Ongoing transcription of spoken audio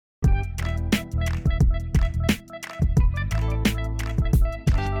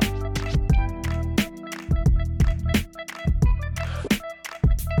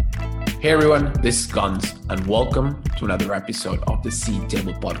Hey everyone, this is Guns, and welcome to another episode of the Seed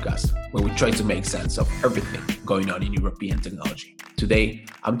Table podcast, where we try to make sense of everything going on in European technology. Today,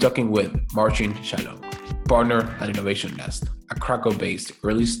 I'm talking with Marcin Szeląg, partner at Innovation Nest, a Krakow-based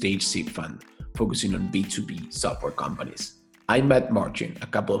early-stage seed fund focusing on B2B software companies. I met Marcin a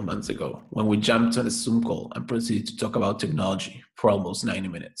couple of months ago when we jumped on a Zoom call and proceeded to talk about technology for almost 90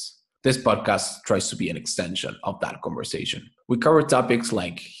 minutes. This podcast tries to be an extension of that conversation. We cover topics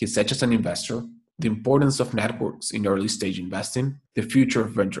like his edge as an investor, the importance of networks in early stage investing, the future of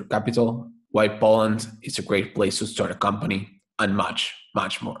venture capital, why Poland is a great place to start a company, and much,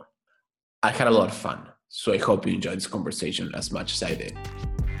 much more. I had a lot of fun, so I hope you enjoyed this conversation as much as I did.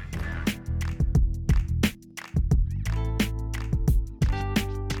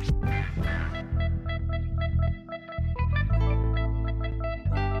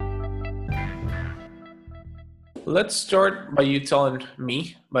 Let's start by you telling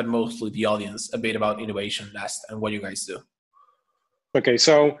me, but mostly the audience, a bit about Innovation Nest and what you guys do. Okay,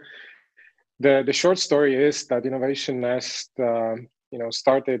 so the short story is that Innovation Nest,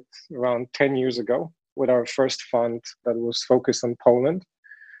 started around 10 years ago with our first fund that was focused on Poland.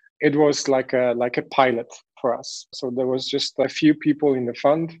 It was like a pilot for us. So there was just a few people in the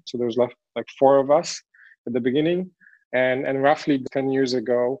fund. So there was like four of us at the beginning, and roughly 10 years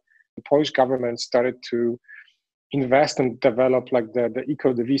ago, the Polish government started to invest and develop like the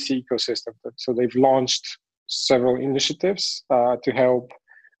VC ecosystem. So they've launched several initiatives to help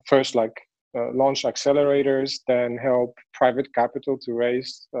first launch accelerators, then help private capital to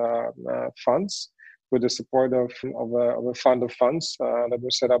raise funds with the support of a fund of funds that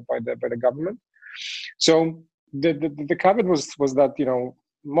was set up by the government. So the caveat was that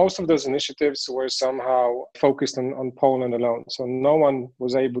most of those initiatives were somehow focused on Poland alone. So no one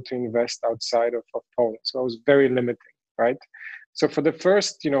was able to invest outside of Poland. So it was very limiting, right? So for the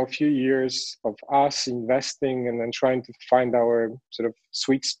first, few years of us investing and then trying to find our sort of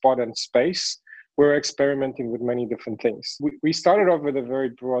sweet spot and space, we were experimenting with many different things. We started off with a very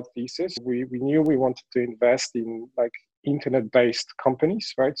broad thesis. We knew we wanted to invest in like internet-based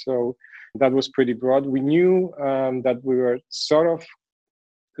companies, right? So that was pretty broad. We knew that we were sort of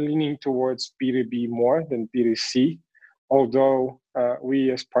leaning towards B2B more than B2C, although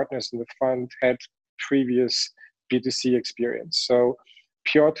we as partners in the fund had previous B2C experience. So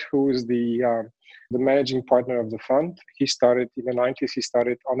Piotr, who is the managing partner of the fund, he started in the 90s, he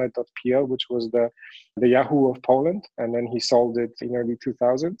started Onet.pl, which was the Yahoo of Poland, and then he sold it in early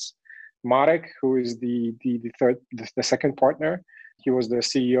 2000s. Marek, who is the second partner, he was the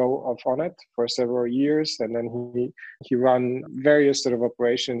CEO of Onet for several years, and then he ran various sort of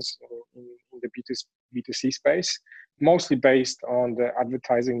operations in the B2C space, mostly based on the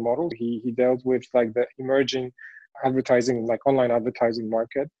advertising model. He dealt with like the emerging advertising, like online advertising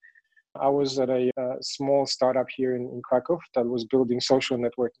market. I was at a small startup here in Krakow that was building social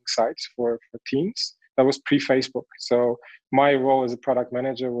networking sites for teens. That was pre-Facebook. So my role as a product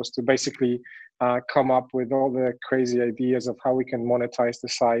manager was to basically come up with all the crazy ideas of how we can monetize the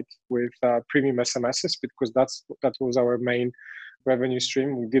site with premium SMSs, because that was our main revenue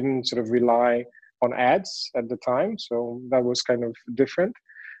stream. We didn't sort of rely on ads at the time, so that was kind of different.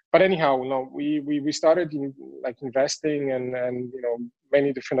 But anyhow, we started investing and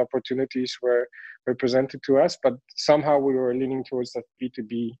many different opportunities were presented to us, but somehow we were leaning towards that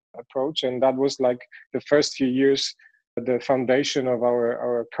B2B approach, and that was like the first few years, the foundation of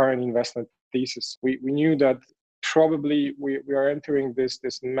our current investment thesis. We knew that probably we are entering this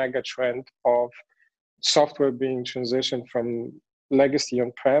mega trend of software being transitioned from legacy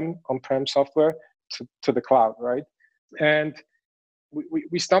on-prem software to the cloud, right? And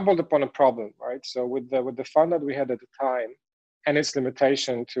we stumbled upon a problem, right? So with the fund that we had at the time and its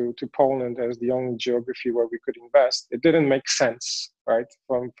limitation to Poland as the only geography where we could invest, it didn't make sense, right?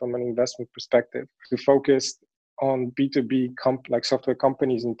 From an investment perspective to focus on B2B like software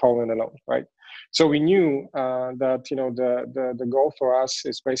companies in Poland alone, right? So we knew that the goal for us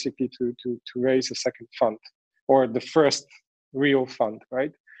is basically to raise a second fund, or the first real fund,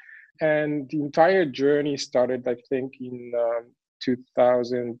 right? And the entire journey started, I think, in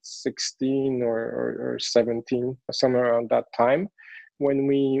 2016 or 17, somewhere around that time, when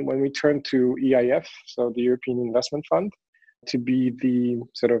we turned to EIF, so the European Investment Fund, to be the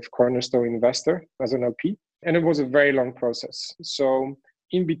sort of cornerstone investor as an LP. And it was a very long process. So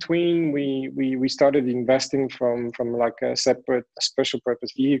in between, we started investing from like a separate special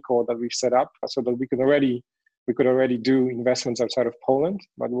purpose vehicle that we've set up so that we could already do investments outside of Poland,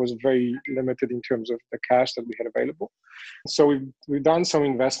 but it was very limited in terms of the cash that we had available. So we've done some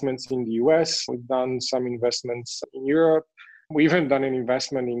investments in the US, we've done some investments in Europe, We even done an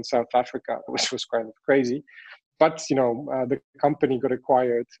investment in South Africa, which was kind of crazy. But the company got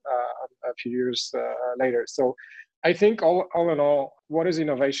acquired a few years later. So I think all in all, what is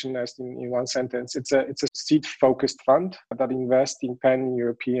Innovation Nest in one sentence? It's a seed-focused fund that invests in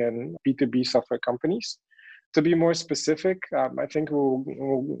pan-European B2B software companies. To be more specific, I think we'll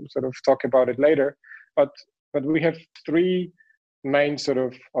sort of talk about it later. But we have three main sort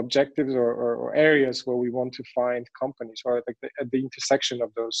of objectives or areas where we want to find companies, or like at the intersection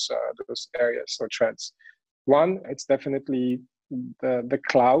of those areas or trends. One, it's definitely the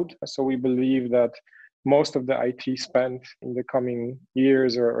cloud. So we believe that most of the IT spend in the coming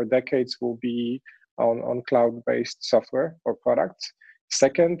years or decades will be on cloud-based software or products.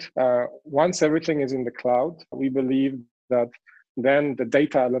 Second, once everything is in the cloud, we believe that then the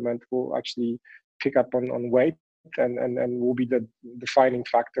data element will actually pick up on weight and will be the defining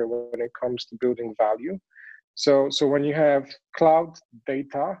factor when it comes to building value. So when you have cloud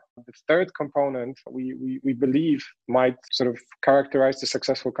data, the third component we believe might sort of characterize the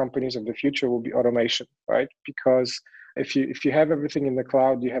successful companies of the future will be automation, right? Because if you have everything in the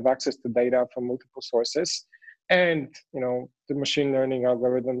cloud, you have access to data from multiple sources, and the machine learning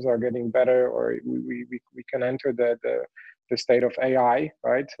algorithms are getting better, or we can enter the state of AI,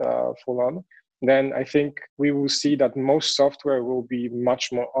 right, full on. Then I think we will see that most software will be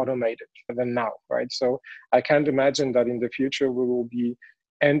much more automated than now, right? So I can't imagine that in the future we will be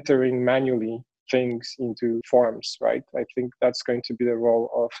entering manually things into forms, right? I think that's going to be the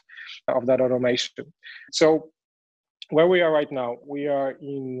role of that automation. So where we are right now, we are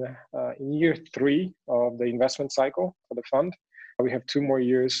in year 3 of the investment cycle for the fund. We have 2 more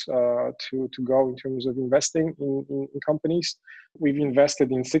years to go in terms of investing in companies. We've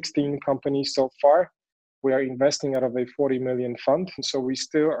invested in 16 companies so far. We are investing out of a 40 million fund. So we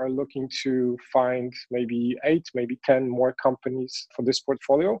still are looking to find maybe 8, maybe 10 more companies for this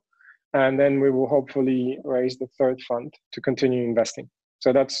portfolio. And then we will hopefully raise the third fund to continue investing.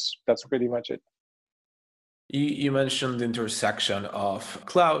 So that's pretty much it. You mentioned the intersection of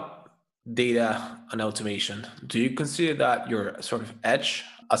cloud, data, and automation. Do you consider that your sort of edge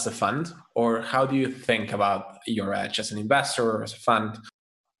as a fund, or how do you think about your edge as an investor or as a fund?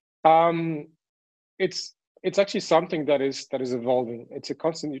 It's actually something that is evolving. It's a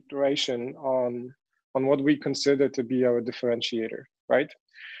constant iteration on what we consider to be our differentiator, right?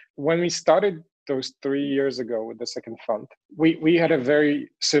 When we started those 3 years ago with the second fund, we had a very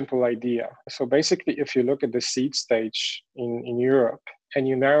simple idea. So basically, if you look at the seed stage in Europe and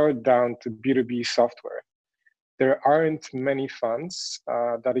you narrow it down to B2B software, there aren't many funds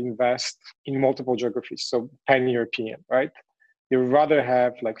that invest in multiple geographies, so pan-European, right? You rather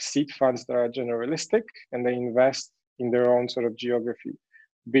have like seed funds that are generalistic and they invest in their own sort of geography,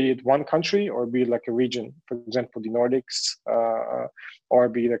 be it one country or be it like a region, for example, the Nordics, or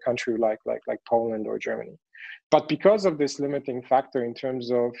be it a country like Poland or Germany. But because of this limiting factor in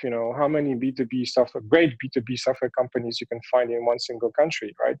terms of how many great B2B software companies you can find in one single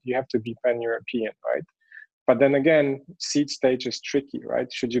country, right? You have to be pan-European, right? But then again, seed stage is tricky,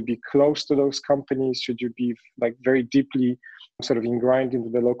 right? Should you be close to those companies? Should you be like very deeply sort of ingrained into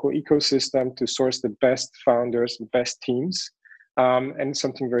the local ecosystem to source the best founders, the best teams? And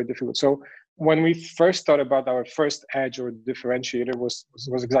something very difficult. So when we first thought about our first edge or differentiator was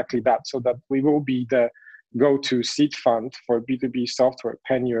exactly that, so that we will be the go-to seed fund for B2B software,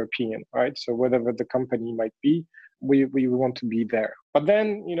 pan-European, right? So whatever the company might be, we want to be there. But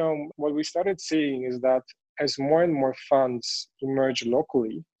then, what we started seeing is that as more and more funds emerge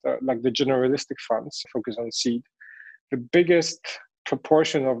locally, like the generalistic funds focus on seed, the biggest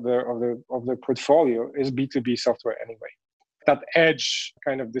proportion of the portfolio is B2B software anyway. That edge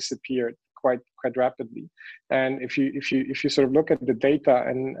kind of disappeared quite rapidly. And if you sort of look at the data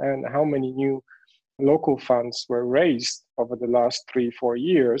and how many new local funds were raised over the last 3-4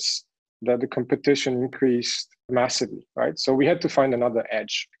 years, that the competition increased massively, right? So we had to find another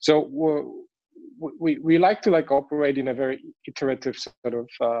edge. So we like to operate in a very iterative sort of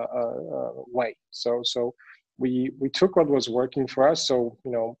way. So we took what was working for us. So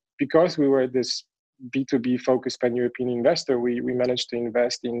because we were this B2B focused pan-European investor, we managed to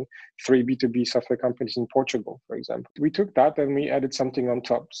invest in 3 B2B software companies in Portugal, for example. We took that and we added something on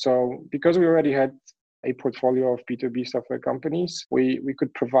top. So because we already had a portfolio of B2B software companies, we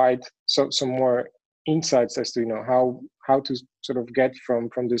could provide some more insights as to how to sort of get from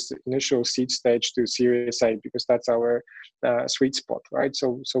this initial seed stage to Series A, because that's our sweet spot, right?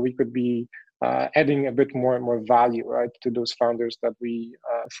 So we could be adding a bit more and more value, right, to those founders that we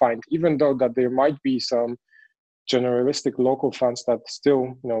find, even though that there might be some generalistic local funds that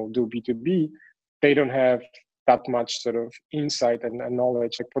still do B2B, they don't have that much sort of insight and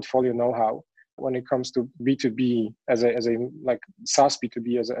knowledge, like portfolio know-how when it comes to B2B as a like SaaS B2B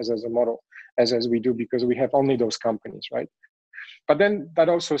as a model as we do, because we have only those companies, right? But then that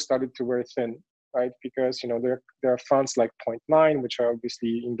also started to wear thin, right? Because there are funds like Point Nine, which are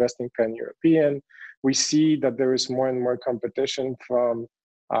obviously investing pan-European. We see that there is more and more competition from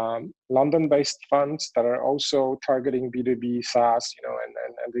London-based funds that are also targeting B2B SaaS,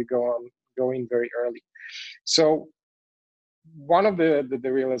 and they go in very early. So one of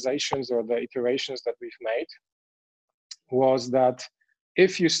the realizations or the iterations that we've made was that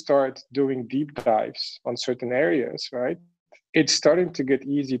if you start doing deep dives on certain areas, right, it's starting to get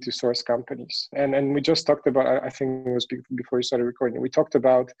easy to source companies. And we just talked about, I think it was before we started recording, we talked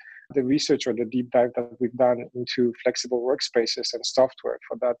about the research or the deep dive that we've done into flexible workspaces and software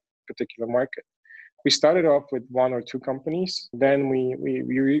for that particular market. We started off with 1 or 2 companies, then we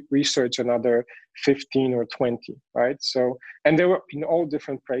researched another 15 or 20, right? So, and they were in all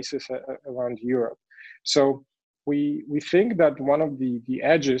different places around Europe. So we think that one of the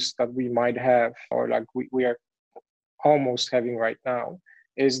edges that we might have, or like we are almost having right now,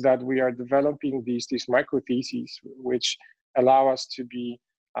 is that we are developing these micro theses, which allow us to be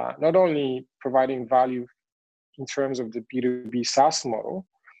not only providing value in terms of the B2B SaaS model,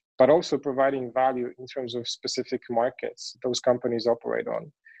 but also providing value in terms of specific markets those companies operate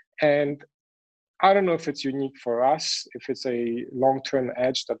on. And I don't know if it's unique for us, if it's a long-term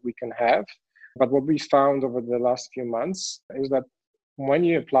edge that we can have, but what we found over the last few months is that when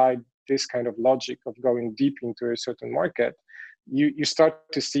you apply this kind of logic of going deep into a certain market, you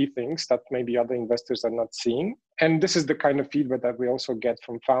start to see things that maybe other investors are not seeing. And this is the kind of feedback that we also get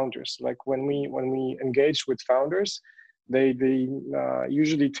from founders. Like when we engage with founders, they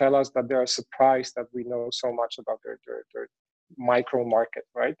usually tell us that they are surprised that we know so much about their micro market,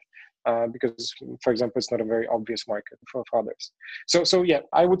 right? Because, for example, it's not a very obvious market for others. So yeah,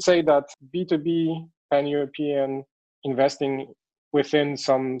 I would say that B2B, pan-European investing within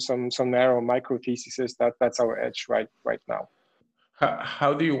some narrow micro theses, that's our edge right now.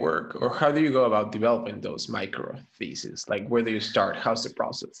 How do you work, or how do you go about developing those micro theses? Like, where do you start? How's the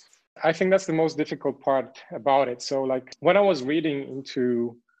process? I think that's the most difficult part about it. So like when I was reading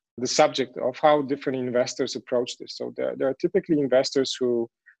into the subject of how different investors approach this, so there are typically investors who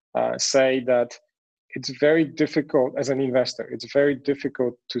say that it's very difficult as an investor, it's very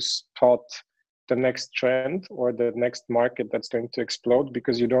difficult to spot the next trend or the next market that's going to explode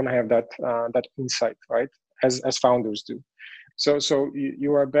because you don't have that insight, right? As founders do. So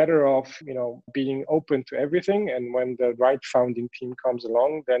you are better off, being open to everything, and when the right founding team comes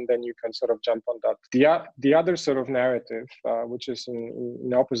along, then you can sort of jump on that. The other sort of narrative, which is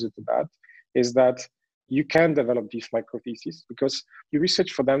in opposite to that, is that you can develop these micro theses because you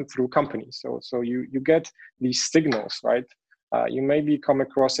research for them through companies. So you get these signals, right? You maybe come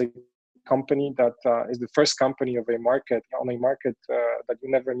across a company that is the first company of a market that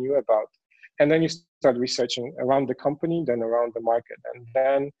you never knew about. And then you start researching around the company, then around the market. And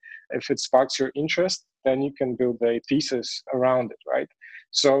then if it sparks your interest, then you can build a thesis around it, right?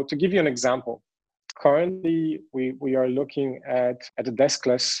 So to give you an example, currently we are looking at a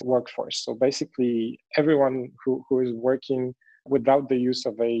deskless workforce. So basically everyone who is working without the use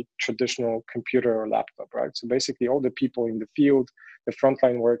of a traditional computer or laptop, right? So basically all the people in the field, the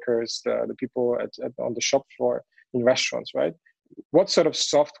frontline workers, the people on the shop floor, in restaurants, right? What sort of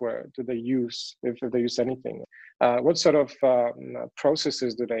software do they use, if they use anything? What sort of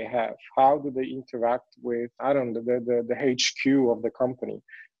processes do they have? How do they interact with, the HQ of the company?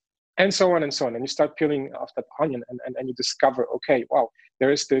 And so on and so on. And you start peeling off that onion and you discover, okay, wow,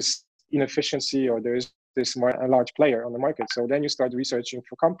 there is this inefficiency, or there is this a large player on the market. So then you start researching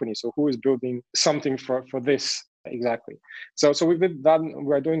for companies. So who is building something for this exactly? So we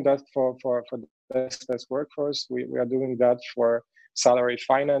are doing that for this workforce. We are doing that for salary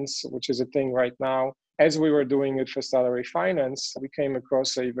finance, which is a thing right now. As we were doing it for salary finance, we came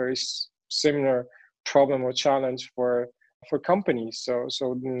across a very similar problem or challenge for companies. So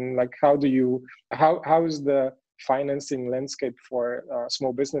like how is the financing landscape for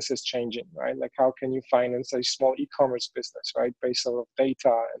small businesses changing, right? Like how can you finance a small e-commerce business, right, based on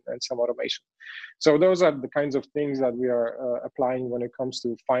data and some automation? So those are the kinds of things that we are applying when it comes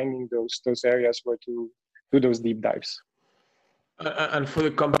to finding those areas where to do those deep dives. And for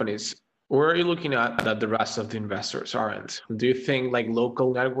the companies, where are you looking at that the rest of the investors aren't? Do you think like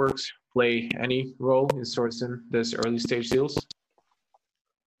local networks play any role in sourcing this early stage deals?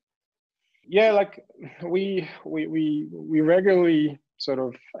 Yeah, like we regularly sort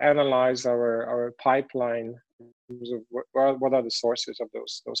of analyze our pipeline in terms of what are the sources of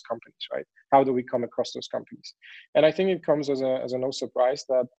those companies, right? How do we come across those companies? And I think it comes as a no surprise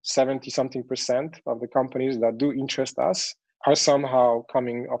that 70-something% of the companies that do interest us are somehow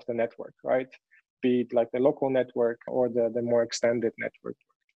coming off the network, right? Be it like the local network or the more extended network.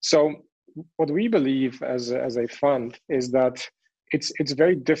 So what we believe as a fund is that it's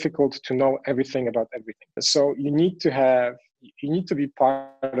very difficult to know everything about everything. So you need to be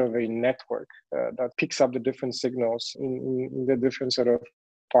part of a network that picks up the different signals in the different sort of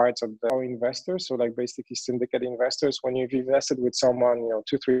parts of our investors. So like basically syndicate investors, when you've invested with someone,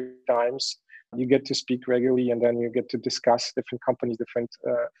 2-3 times, you get to speak regularly, and then you get to discuss different companies, different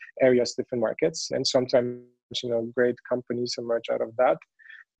areas, different markets. And sometimes, great companies emerge out of that.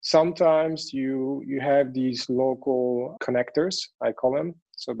 Sometimes you have these local connectors, I call them.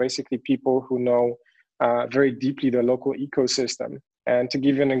 So basically people who know very deeply the local ecosystem. And to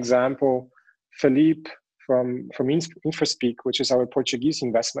give you an example, Felipe from InfraSpeak, which is our Portuguese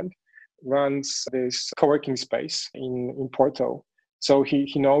investment, runs this co-working space in Porto. So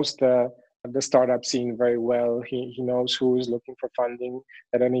he knows the startup scene very well. He knows who is looking for funding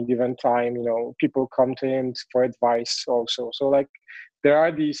at any given time. People come to him for advice also. So like there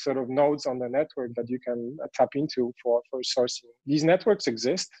are these sort of nodes on the network that you can tap into for sourcing. These networks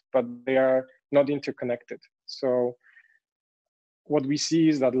exist, but they are not interconnected. So what we see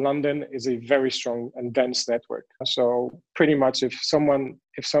is that London is a very strong and dense network. So pretty much if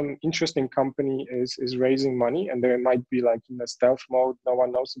some interesting company is raising money, and they might be like in a stealth mode, no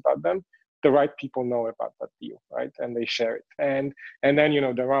one knows about them, the right people know about that deal, right? And they share it. And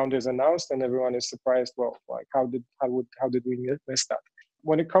then, the round is announced and everyone is surprised, well, like how did we miss that?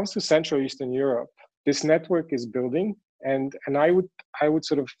 When it comes to Central Eastern Europe, this network is building, and I would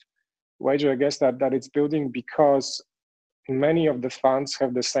sort of wager, I guess, that it's building because many of the funds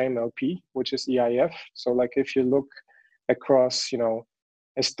have the same LP, which is EIF. So like if you look across,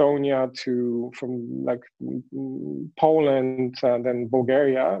 Estonia from like Poland and then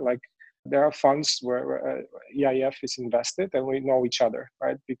Bulgaria, like there are funds where EIF is invested and we know each other,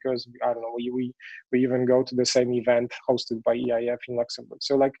 right? Because I don't know, we even go to the same event hosted by EIF in Luxembourg.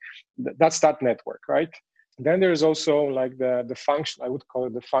 So like that's that network, right? Then there's also like the function, I would call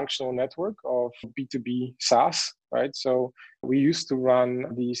it the functional network of B2B SaaS, right? So we used to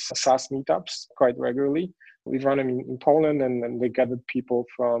run these SaaS meetups quite regularly. We've run them in Poland, and they gathered people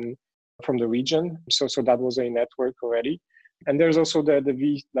from the region. So that was a network already. And there's also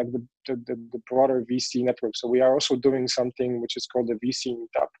the broader VC network. So we are also doing something which is called the VC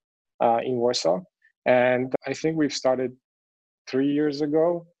meetup in Warsaw. And I think we've started 3 years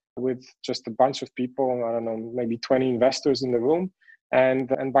ago with just a bunch of people, I don't know, maybe 20 investors in the room. And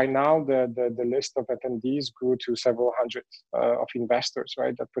by now, the list of attendees grew to several hundred of investors,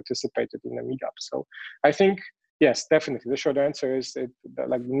 right, that participated in the meetup. So I think, yes, definitely. The short answer is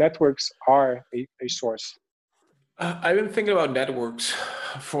like networks are a source. I've been thinking about networks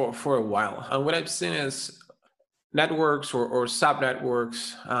for a while. And what I've seen is networks or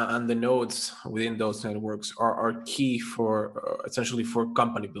sub-networks and the nodes within those networks are key for essentially for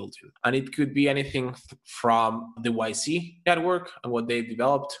company building. And it could be anything from the YC network and what they've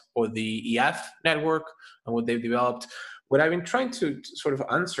developed, or the EF network and what they've developed. What I've been trying to sort of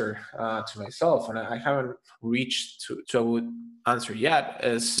answer to myself, and I haven't reached to a good answer yet,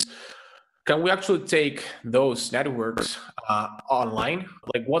 is can we actually take those networks online?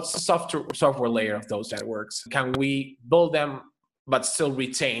 Like, what's the software layer of those networks? Can we build them but still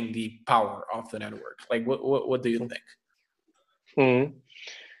retain the power of the network? Like, what do you think? Mm-hmm.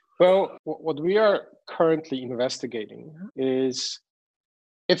 Well, what we are currently investigating is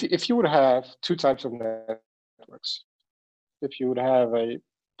if you would have two types of networks. If you would have a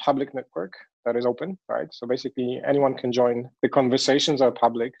public network that is open, right? So basically anyone can join. The conversations are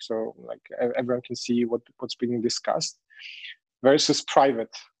public, so like everyone can see what's being discussed, versus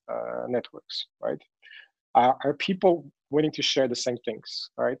private networks, right? Are people willing to share the same things,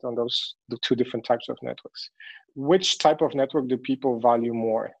 right? On the two different types of networks. Which type of network do people value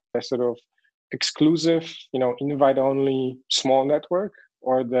more? The sort of exclusive, invite-only small network,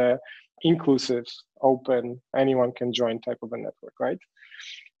 or the inclusive, open, anyone can join type of a network, right?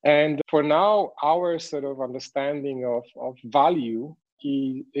 And for now, our sort of understanding of value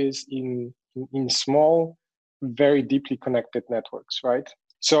is in small, very deeply connected networks, right?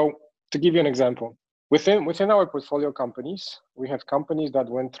 So to give you an example, within our portfolio companies, we have companies that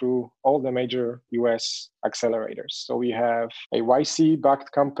went through all the major US accelerators. So we have a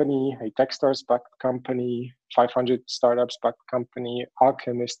YC-backed company, a Techstars-backed company, 500 startups-backed company,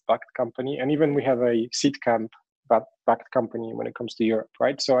 Alchemist-backed company, and even we have a Seedcamp backed company when it comes to Europe,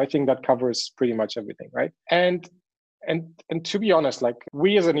 right? So I think that covers pretty much everything, right? And to be honest, like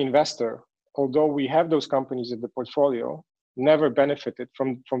we as an investor, although we have those companies in the portfolio, never benefited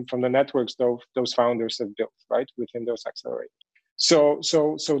from the networks those founders have built, right, within those accelerators. So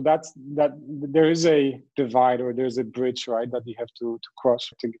that's that. There is a divide, or there's a bridge, right, that you have to cross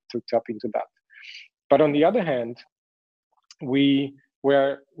to tap into that. But on the other hand, we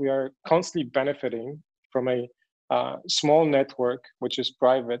are constantly benefiting from a small network which is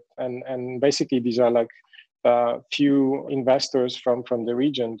private, and basically these are like few investors from the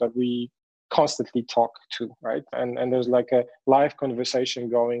region that we constantly talk to, right? And there's like a live conversation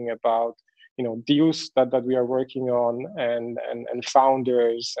going about deals that we are working on, and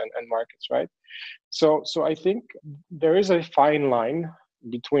founders and markets, right? So I think there is a fine line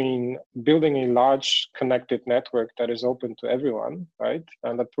between building a large connected network that is open to everyone, right,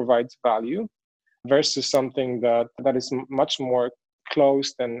 and that provides value, versus something that is much more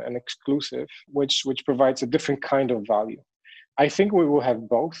closed and exclusive, which provides a different kind of value. I think we will have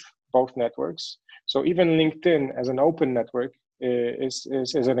both networks. So even LinkedIn as an open network is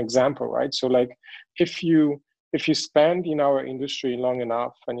an example, right? So like if you spend in our industry long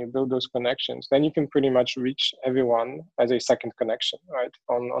enough and you build those connections, then you can pretty much reach everyone as a second connection, right,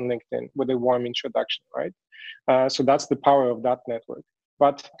 on LinkedIn with a warm introduction, right? So that's the power of that network.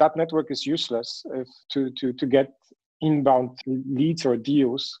 But that network is useless if to get inbound leads or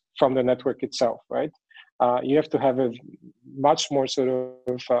deals from the network itself, right? You have to have a much more sort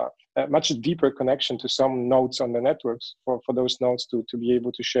of a much deeper connection to some nodes on the networks for those nodes to be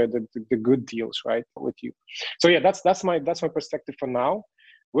able to share the good deals, right, with you. So yeah, that's my perspective for now.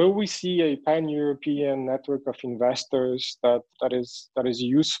 Will we see a pan-European network of investors that is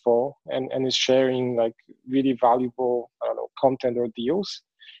useful and is sharing like really valuable, I don't know, content or deals?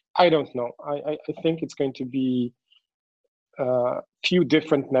 I don't know. I think it's going to be few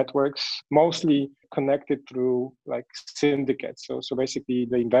different networks, mostly connected through like syndicates. So basically,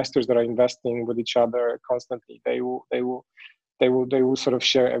 the investors that are investing with each other constantly, they will sort of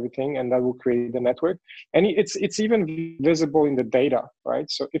share everything, and that will create the network. And it's even visible in the data, right?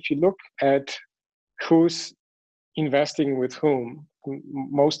 So if you look at who's investing with whom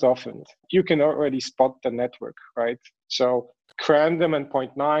most often, you can already spot the network, right? So Crandom and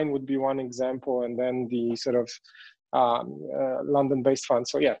Point9 would be one example, and then the sort of London-based fund.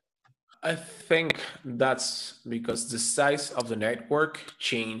 So yeah, I think that's because the size of the network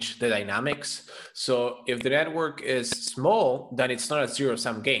changed the dynamics. So if the network is small, then it's not a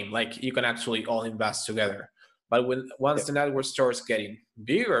zero-sum game. Like you can actually all invest together. But once the network starts getting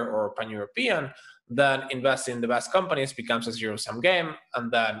bigger or pan-European, then investing in the best companies becomes a zero-sum game,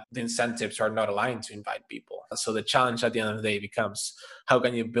 and then the incentives are not aligned to invite people. So the challenge at the end of the day becomes, how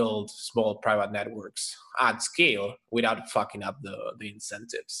can you build small private networks at scale without fucking up the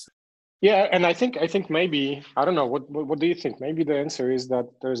incentives? Yeah, and I think maybe, I don't know, what do you think? Maybe the answer is that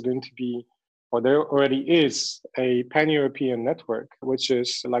there's going to be, or there already is, a pan-European network, which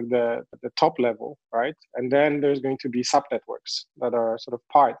is like the top level, right? And then there's going to be sub-networks that are sort of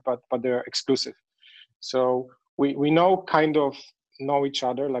part, but they're exclusive. So we kind of know each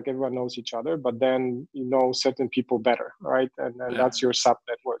other, like everyone knows each other, but then you know certain people better, right? And that's your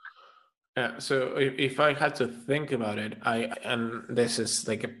sub-network. Yeah, so if I had to think about it, and this is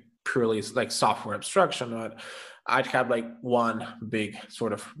like a purely like software abstraction, but I'd have like one big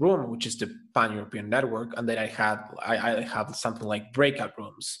sort of room, which is the pan-European network, and then I have something like breakout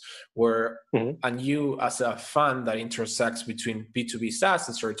rooms where, and you as a fund that intersects between B2B SaaS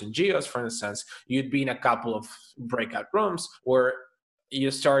and certain geos, for instance, you'd be in a couple of breakout rooms where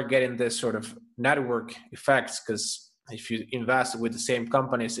you start getting this sort of network effects, because if you invest with the same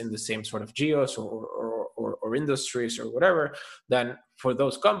companies in the same sort of geos or industries or whatever, then for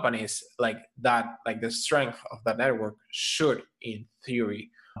those companies, like that, like the strength of that network should, in theory,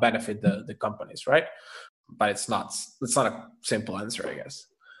 benefit the companies, right? But it's not a simple answer, I guess.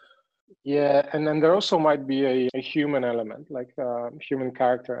 Yeah, and then there also might be a human element, like human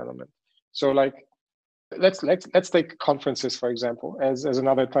character element. So like let's take conferences, for example, as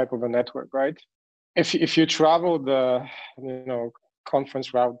another type of a network, right? If you travel the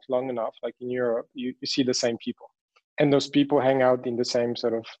conference route long enough, like in Europe, you see the same people, and those people hang out in the same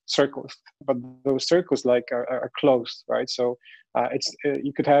sort of circles. But those circles like are closed, right? So it's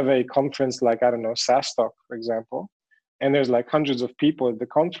you could have a conference like, I don't know, SaaS Talk, for example, and there's like hundreds of people at the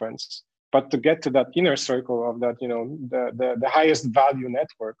conference. But to get to that inner circle of that, the highest value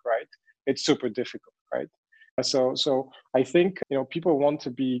network, right? It's super difficult, right? So I think people want to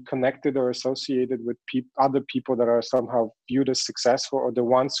be connected or associated with other people that are somehow viewed as successful, or the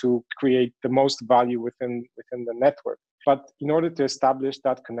ones who create the most value within the network. But in order to establish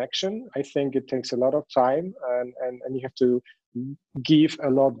that connection, I think it takes a lot of time, and you have to give a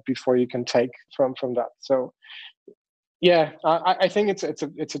lot before you can take from that. So yeah, I think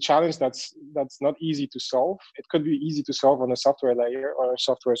it's a challenge that's not easy to solve. It could be easy to solve on a software layer or a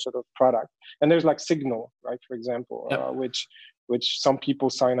software sort of product. And there's like Signal, right, for example, Yep. which some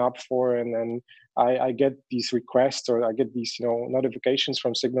people sign up for, and then I get these requests, or I get these notifications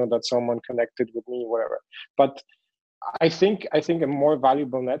from Signal that someone connected with me, whatever. But I think a more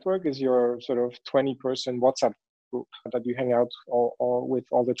valuable network is your sort of 20-person WhatsApp group that you hang out all with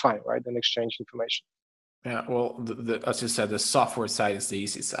all the time, right, and exchange information. Yeah, well, as you said, the software side is the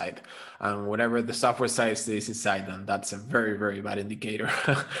easy side. And whatever the software side is the easy side, then that's a very, very bad indicator.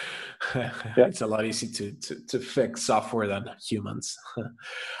 Yeah, It's a lot easier to fix software than humans.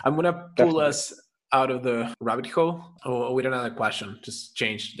 I'm going to pull definitely. us out of the rabbit hole with another question, just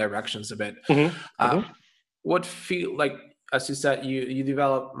change directions a bit. Mm-hmm. Mm-hmm. What feel like, as you said, you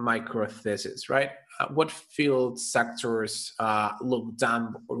develop micro thesis, right? What field sectors look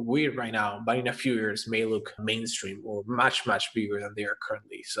dumb or weird right now, but in a few years may look mainstream or much, much bigger than they are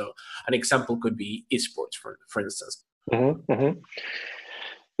currently? So an example could be esports, for instance. Mm-hmm. Mm-hmm.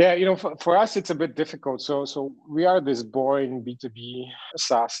 Yeah, for us, it's a bit difficult. So we are this boring B2B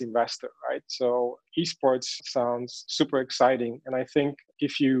SaaS investor, right? So esports sounds super exciting. And I think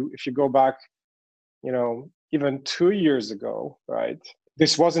if you go back, even 2 years ago, right,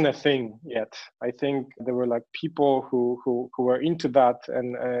 this wasn't a thing yet. I think there were like people who were into that,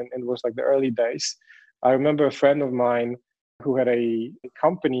 and it was like the early days. I remember a friend of mine who had a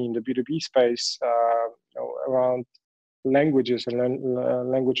company in the B2B space around languages and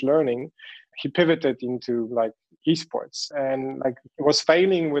language learning. He pivoted into like esports, and like it was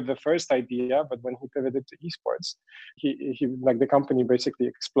failing with the first idea, but when he pivoted to esports, he like the company basically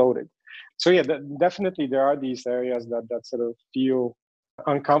exploded. So yeah, definitely there are these areas that sort of feel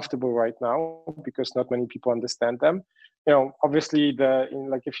uncomfortable right now because not many people understand them. Obviously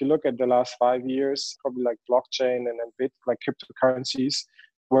like if you look at the last 5 years, probably like blockchain and bit like cryptocurrencies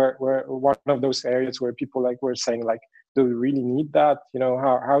were one of those areas where people like were saying like, do we really need that?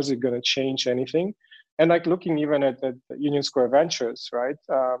 How is it going to change anything? And like looking even at the Union Square Ventures, right,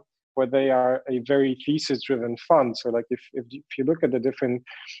 where they are a very thesis-driven fund. So like if you look at the different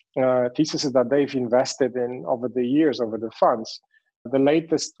theses that they've invested in over the years, over the funds, the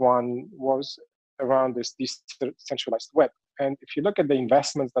latest one was around this decentralized web. And if you look at the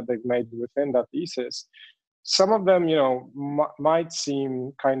investments that they've made within that thesis, some of them, might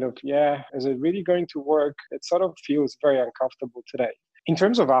seem kind of, is it really going to work? It sort of feels very uncomfortable today. In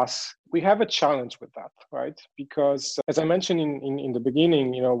terms of us, we have a challenge with that, right? Because as I mentioned in the beginning,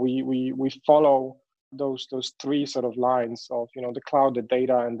 we follow those three sort of lines of, the cloud, the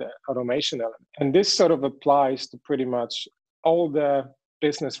data, and the automation element. And this sort of applies to pretty much all the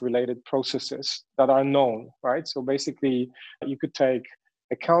business related processes that are known, right? So basically, you could take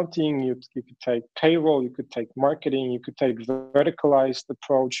accounting, you could take payroll, you could take marketing, you could take verticalized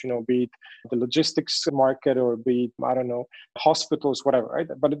approach, be it the logistics market or be it, I don't know, hospitals, whatever, right?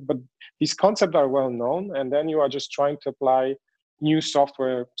 But these concepts are well known, and then you are just trying to apply new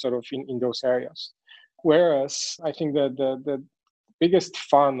software sort of in those areas. Whereas I think that the biggest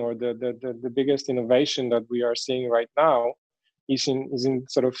fun or the biggest innovation that we are seeing right now is in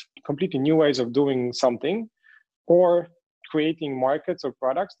sort of completely new ways of doing something, or creating markets or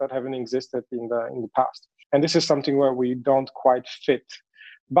products that haven't existed in the past. And this is something where we don't quite fit.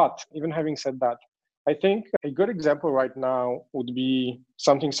 But even having said that, I think a good example right now would be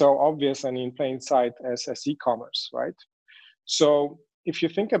something so obvious and in plain sight as e-commerce, right? So if you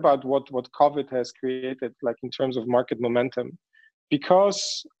think about what COVID has created, like in terms of market momentum,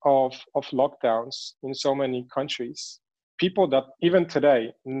 because of lockdowns in so many countries, people that even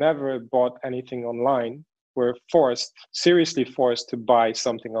today never bought anything online were seriously forced to buy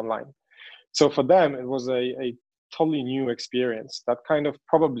something online. So for them, it was a totally new experience that kind of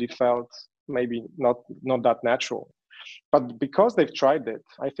probably felt maybe not that natural. But because they've tried it,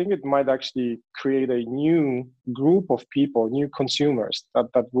 I think it might actually create a new group of people, new consumers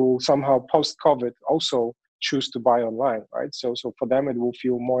that will somehow post-COVID also choose to buy online, right? So for them, it will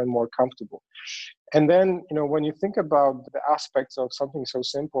feel more and more comfortable. And then, when you think about the aspects of something so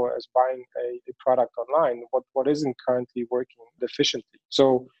simple as buying a product online, what isn't currently working efficiently?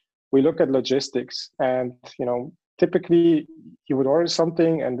 So we look at logistics, and, typically you would order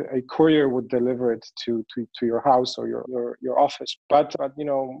something and a courier would deliver it to your house or your office. But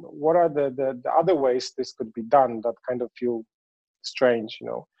what are the other ways this could be done that kind of feel strange?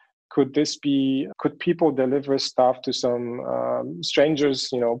 Could people deliver stuff to some strangers,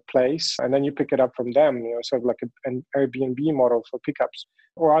 place, and then you pick it up from them, sort of like an Airbnb model for pickups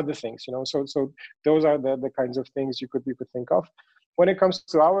or other things, so those are the kinds of things you could think of. When it comes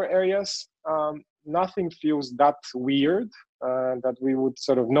to our areas, nothing feels that weird that we would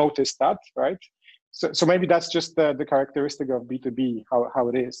sort of notice that, right? So maybe that's just the characteristic of B2B, how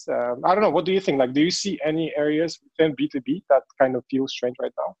it is. I don't know. What do you think? Like, do you see any areas within B2B that kind of feel strange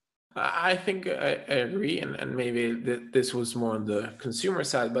right now? I think I agree, and maybe this was more on the consumer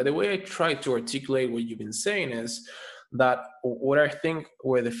side, but the way I try to articulate what you've been saying is that what I think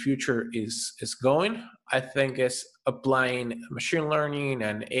where the future is going, I think is applying machine learning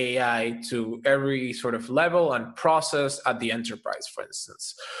and AI to every sort of level and process at the enterprise, for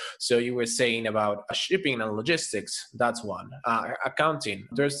instance. So you were saying about shipping and logistics, that's one. Accounting,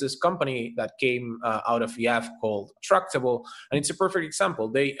 there's this company that came out of EF called Tractable, and it's a perfect example.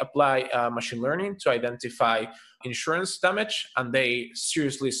 They apply machine learning to identify insurance damage, and they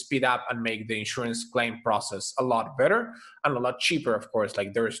seriously speed up and make the insurance claim process a lot better and a lot cheaper, of course.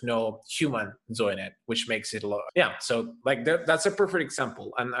 Like, there's no human doing it, which makes it a lot. Yeah, so like that's a perfect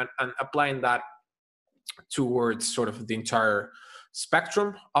example, and applying that towards sort of the entire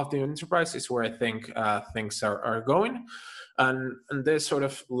spectrum of the enterprise is where I think things are going. And this sort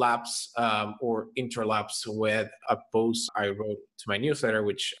of laps or interlaps with a post I wrote to my newsletter,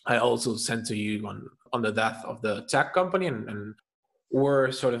 which I also sent to you on the death of the tech company, and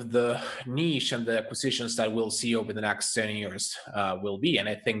where sort of the niche and the acquisitions that we'll see over the next 10 years will be. And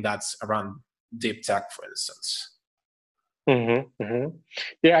I think that's around deep tech, for instance. Mm-hmm, mm-hmm.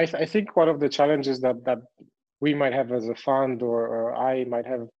 Yeah, I think one of the challenges that we might have as a fund, or I might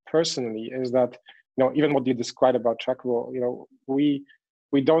have personally, is that even what you described about Trackable,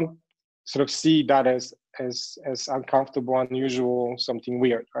 we don't sort of see that as uncomfortable, unusual, something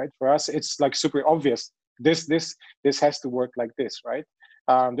weird, right? For us, it's like super obvious. This has to work like this, right?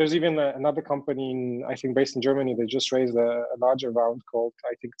 There's even another company, I think, based in Germany. They just raised a larger round called,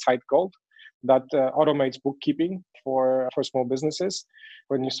 I think, Zeit Gold, that automates bookkeeping for small businesses.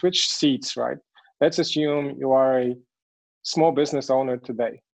 When you switch seats, right? Let's assume you are a small business owner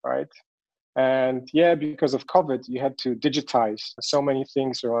today, right? And yeah, because of COVID, you had to digitize so many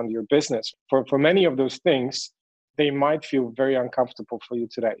things around your business. For many of those things, they might feel very uncomfortable for you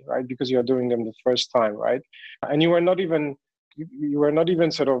today, right? Because you're doing them the first time, right? And you were not even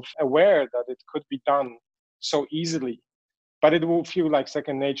sort of aware that it could be done so easily. But it will feel like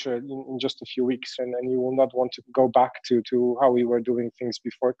second nature in just a few weeks, and you will not want to go back to how we were doing things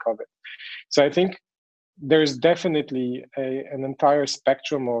before COVID. So I think there's definitely an entire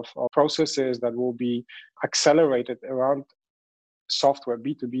spectrum of processes that will be accelerated around software,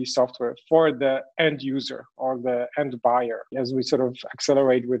 B2B software, for the end user or the end buyer, as we sort of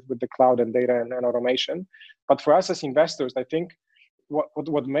accelerate with the cloud and data and automation. But for us as investors, I think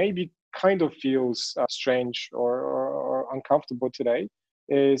what maybe kind of feels strange or uncomfortable today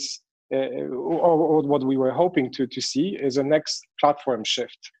is, or what we were hoping to see, is a next platform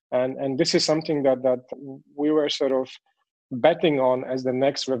shift. And this is something that we were sort of betting on as the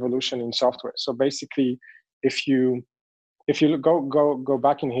next revolution in software. So basically, if you go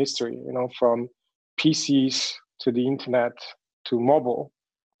back in history, from PCs to the internet to mobile,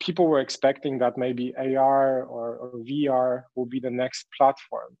 people were expecting that maybe AR or VR will be the next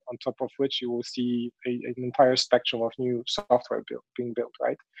platform on top of which you will see an entire spectrum of new software being built,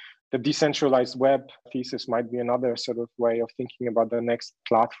 right? The decentralized web thesis might be another sort of way of thinking about the next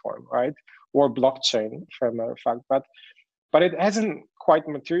platform, right? Or blockchain, for a matter of fact. But it hasn't quite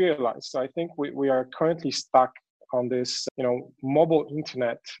materialized. So I think we are currently stuck on this, mobile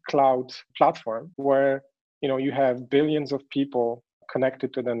internet cloud platform where, you have billions of people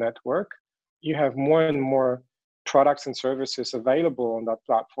connected to the network. You have more and more products and services available on that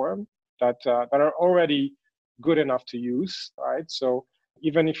platform that are already good enough to use, right? So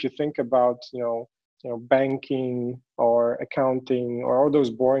even if you think about, banking or accounting or all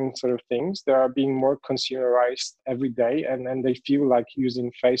those boring sort of things, they are being more consumerized every day, and they feel like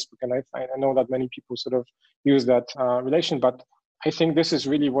using Facebook. And I know that many people sort of use that relation, but I think this is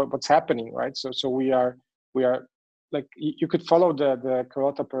really what's happening, right? So we are like, you could follow the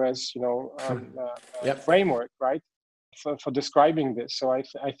Carota Perez, Yep. framework, right, for describing this. So I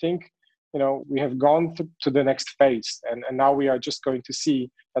think, we have gone to the next phase, and now we are just going to see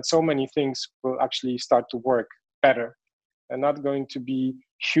that so many things will actually start to work better, and not going to be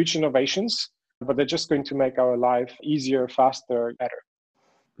huge innovations, but they're just going to make our life easier, faster, better.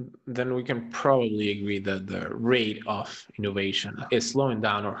 Then we can probably agree that the rate of innovation is slowing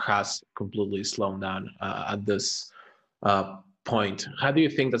down or has completely slowed down at this point. How do you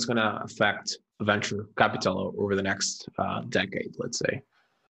think that's going to affect venture capital over the next decade, let's say?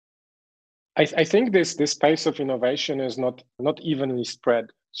 I think this pace of innovation is not evenly spread.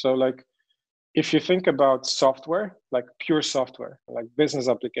 So like if you think about software, like pure software, like business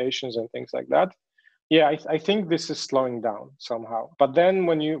applications and things like that, yeah, I think this is slowing down somehow. But then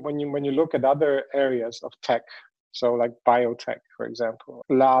when you look at other areas of tech, so like biotech, for example,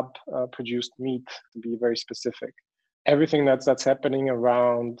 lab produced meat, to be very specific, everything that's happening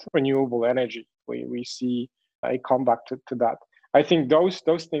around renewable energy, we see a comeback to that. I think those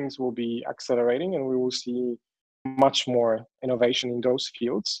things will be accelerating, and we will see much more innovation in those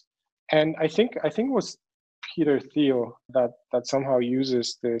fields. And I think it was Peter Thiel that somehow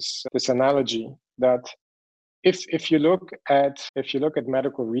uses this analogy that if you look at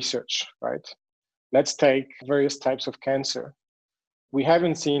medical research, right? Let's take various types of cancer. We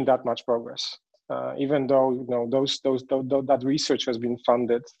haven't seen that much progress, even though that research has been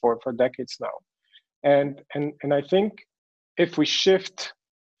funded for decades now. And I think if we shift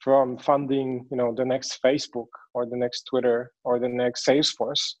from funding, the next Facebook or the next Twitter or the next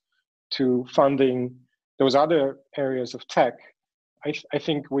Salesforce to funding those other areas of tech, I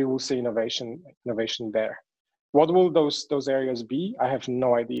think we will see innovation there. What will those areas be? I have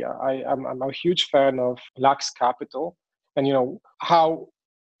no idea. I'm a huge fan of Lux Capital, and how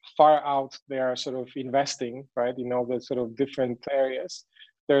far out they are sort of investing, right? The sort of different areas.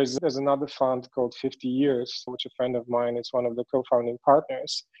 There's another fund called 50 Years, which a friend of mine is one of the co-founding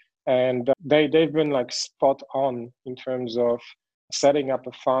partners, and they've been like spot on in terms of setting up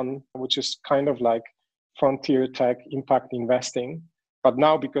a fund which is kind of like frontier tech impact investing. But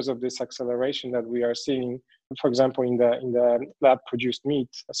now, because of this acceleration that we are seeing, for example, in the lab produced meat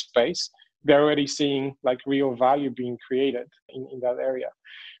space, they're already seeing like real value being created in that area.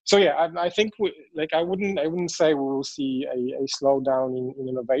 So yeah, I think I wouldn't say we will see a slowdown in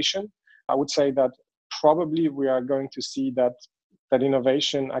innovation. I would say that probably we are going to see that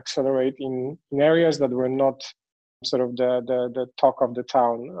innovation accelerate in areas that were not sort of the talk of the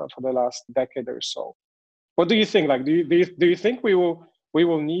town for the last decade or so. What do you think? Like, do you think we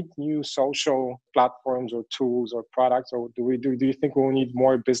will need new social platforms or tools or products, or do you think we will need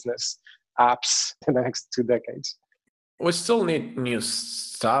more business apps in the next 2 decades? We still need new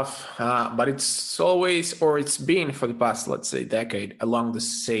stuff, but it's been for the past, let's say, decade along the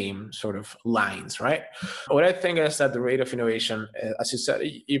same sort of lines, right? What I think is that the rate of innovation, as you said,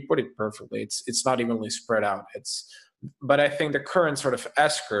 you put it perfectly. It's not evenly spread out. But I think the current sort of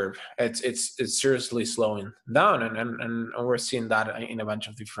S curve, it's seriously slowing down, and we're seeing that in a bunch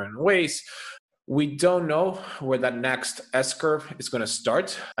of different ways. We don't know where that next S curve is going to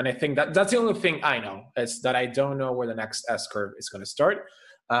start. And I think that's the only thing I know, is that I don't know where the next S curve is going to start.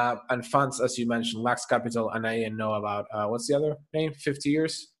 And funds, as you mentioned, Lux Capital, and I didn't know about, what's the other name? 50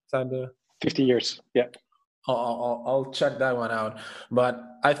 Years? Is that the... 50 Years, yeah. I'll check that one out. But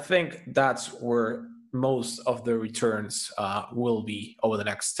I think that's where most of the returns will be over the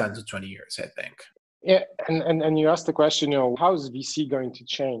next 10 to 20 years, I think. Yeah, and you asked the question, how is VC going to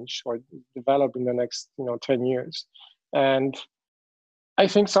change or develop in the next, 10 years? And I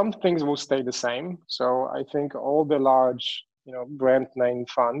think some things will stay the same. So I think all the large, brand name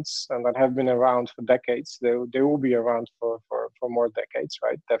funds and that have been around for decades, they will be around for more decades,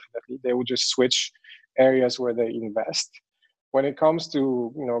 right? Definitely. They will just switch areas where they invest. When it comes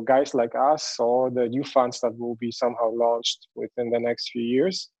to, guys like us or the new funds that will be somehow launched within the next few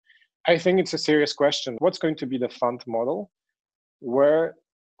years, I think it's a serious question. What's going to be the fund model? Where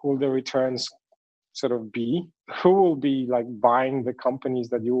will the returns sort of be? Who will be like buying the companies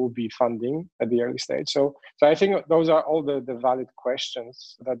that you will be funding at the early stage? So I think those are all the valid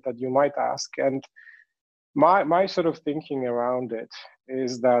questions that you might ask. And my sort of thinking around it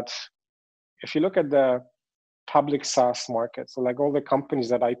is that if you look at the public SaaS market, so like all the companies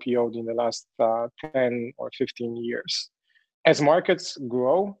that IPO'd in the last 10 or 15 years, as markets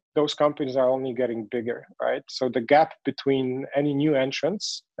grow, those companies are only getting bigger, right? So the gap between any new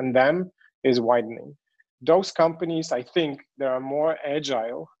entrants and them is widening. Those companies, I think, they are more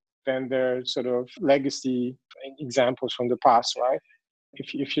agile than their sort of legacy examples from the past, right?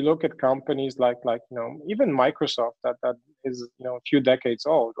 If you look at companies like even Microsoft that is a few decades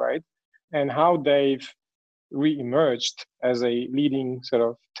old, right? And how they've re-emerged as a leading sort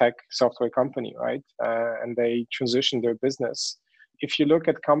of tech software company, right? And they transitioned their business. If you look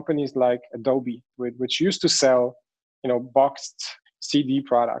at companies like Adobe, which used to sell, boxed CD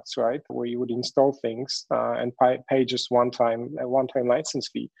products, right, where you would install things and pay just a one-time license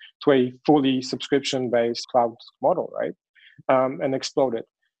fee, to a fully subscription-based cloud model, right, and exploded.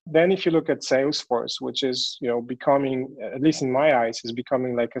 Then if you look at Salesforce, which is, becoming, at least in my eyes, is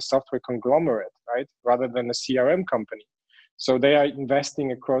becoming like a software conglomerate, right, rather than a CRM company. So they are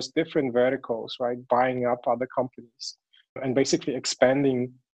investing across different verticals, right, buying up other companies and basically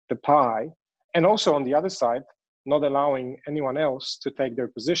expanding the pie. And also on the other side, not allowing anyone else to take their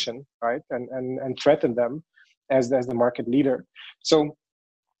position, right, and threaten them as the market leader. So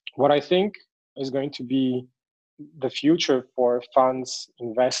what I think is going to be the future for funds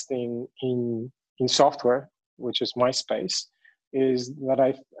investing in software, which is my space, is that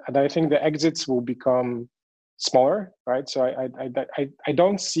I think the exits will become smaller, right? So I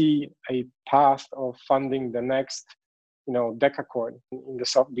don't see a path of funding the next, decacorn in the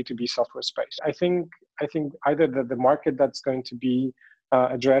B2B software space. I think either the market that's going to be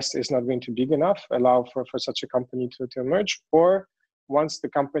addressed is not going to be big enough, allow for such a company to emerge, or once the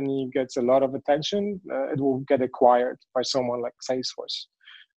company gets a lot of attention, it will get acquired by someone like Salesforce.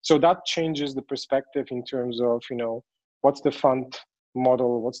 So that changes the perspective in terms of, what's the fund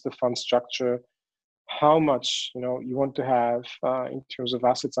model, what's the fund structure, how much, you want to have in terms of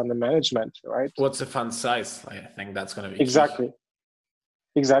assets under management, right? What's the fund size? I think that's going to be exactly. key.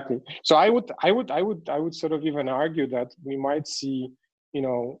 Exactly. So I would sort of even argue that we might see,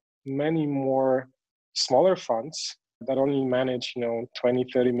 many more smaller funds that only manage 20,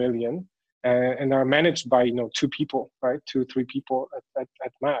 30 million and are managed by two people, right, 2-3 people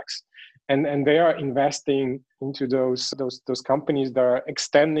at max, and they are investing into those companies that are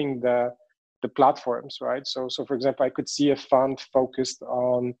extending the platforms, right? So for example, I could see a fund focused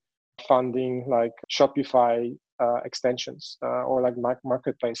on funding like Shopify extensions or like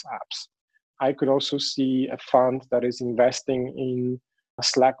marketplace apps. I could also see a fund that is investing in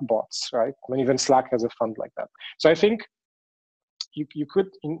Slack bots, right? I mean, even Slack has a fund like that. So I think you could,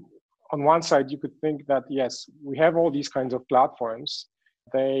 on one side, you could think that, yes, we have all these kinds of platforms.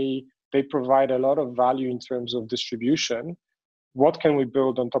 They provide a lot of value in terms of distribution. What can we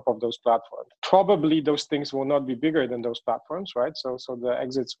build on top of those platforms? Probably those things will not be bigger than those platforms, right? So the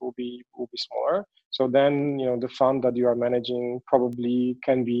exits will be smaller. So then, the fund that you are managing probably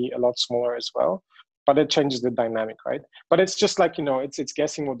can be a lot smaller as well. But it changes the dynamic, right? But it's just like, it's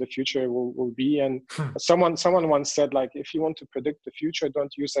guessing what the future will be. And someone once said, like, if you want to predict the future,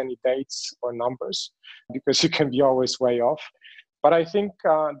 don't use any dates or numbers, because you can be always way off. But I think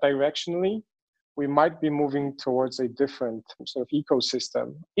directionally, we might be moving towards a different sort of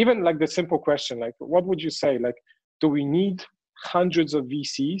ecosystem. Even like the simple question, like, what would you say? Like, do we need hundreds of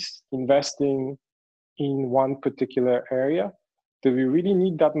VCs investing in one particular area? Do we really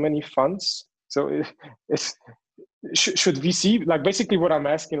need that many funds? So should VC, like, basically what I'm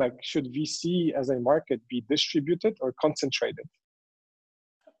asking, like, should VC as a market be distributed or concentrated?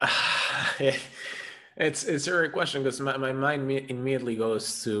 It's a great question, because my mind immediately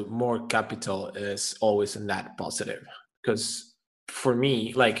goes to more capital is always a net positive. Because for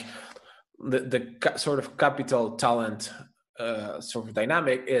me, like, the sort of capital talent sort of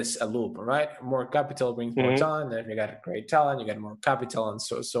dynamic is a loop, right? More capital brings more talent, and if you got great talent, you get more capital, and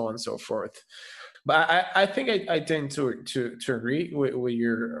so on and so forth. But I think I tend to agree with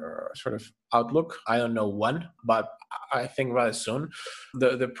your sort of outlook. I don't know when, but I think rather soon.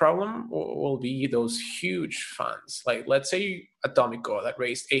 The problem will be those huge funds. Like, let's say Atomico that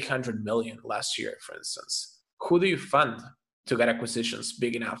raised 800 million last year, for instance. Who do you fund to get acquisitions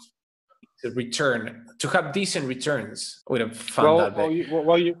big enough to have decent returns with a fund that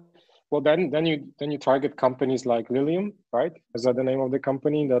big? Then you target companies like Lilium, right? Is that the name of the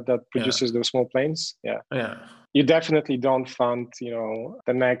company that produces those small planes? Yeah. You definitely don't fund,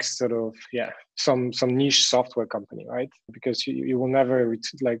 the next sort of some niche software company, right? Because you will never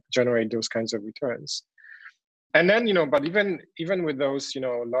generate those kinds of returns. And then, but even with those,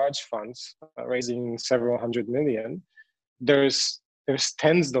 large funds raising several hundred million, there's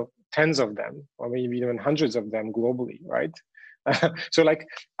tens of them, or maybe even hundreds of them globally, right? So like,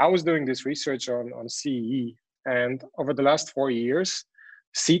 I was doing this research on CEE, and over the last 4 years,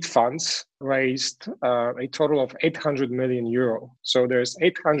 seed funds raised a total of 800 million euro. So there's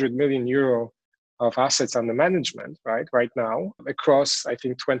 800 million euro of assets under management, right now, across, I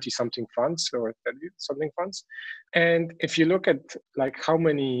think, 20 something funds or 30 something funds. And if you look at like how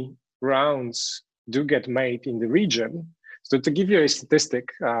many rounds do get made in the region, so to give you a statistic,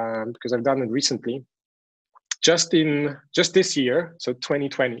 because I've done it recently, just this year, so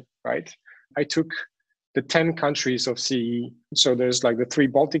 2020, right? I took the 10 countries of CE. So there's like the 3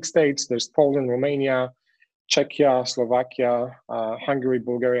 Baltic states, there's Poland, Romania, Czechia, Slovakia, Hungary,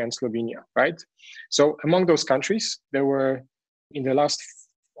 Bulgaria, and Slovenia, right? So among those countries, there were, in the last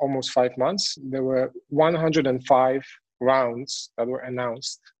almost 5 months, there were 105 rounds that were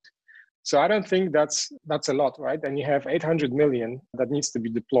announced. So I don't think that's a lot, right? And you have 800 million that needs to be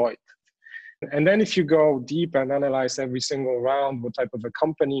deployed. And then if you go deep and analyze every single round, what type of a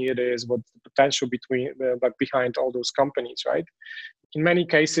company it is, what the potential behind all those companies, right? In many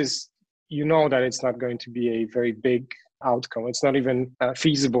cases, you know that it's not going to be a very big outcome. It's not even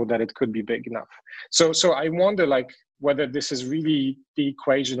feasible that it could be big enough. So I wonder, like, whether this is really the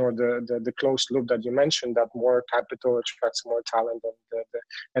equation or the closed loop that you mentioned, that more capital attracts more talent,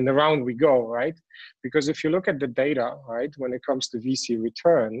 and around we go, right? Because if you look at the data, right, when it comes to VC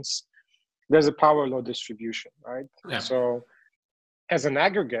returns, there's a power law distribution, right? Yeah. So as an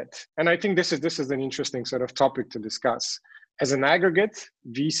aggregate, and I think this is an interesting sort of topic to discuss. As an aggregate,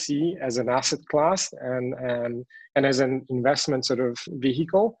 VC as an asset class and as an investment sort of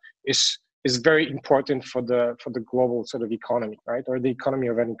vehicle is very important for the global sort of economy, right? Or the economy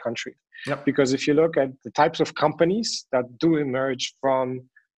of any country. Yep. Because if you look at the types of companies that do emerge from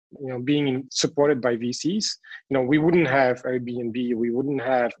being supported by VCs, we wouldn't have Airbnb, we wouldn't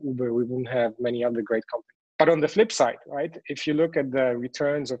have Uber, we wouldn't have many other great companies. But on the flip side, right, if you look at the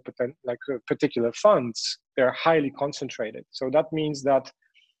returns of particular funds, they're highly concentrated. So that means that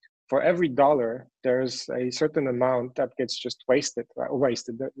for every dollar, there's a certain amount that gets just wasted,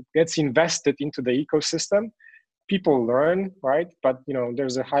 that gets invested into the ecosystem. People learn, right? But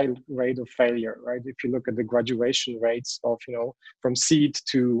there's a high rate of failure, right? If you look at the graduation rates of from seed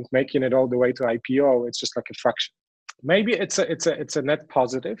to making it all the way to IPO, it's just like a fraction. Maybe it's a net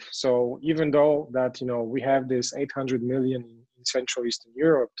positive. So even though that we have this 800 million in Central Eastern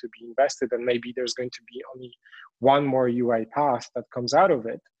Europe to be invested, and maybe there's going to be only one more UI path that comes out of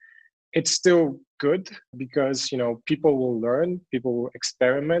it, it's still good because people will learn, people will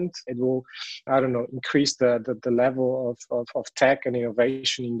experiment. It will, increase the level of tech and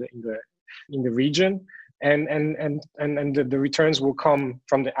innovation in the region, and the returns will come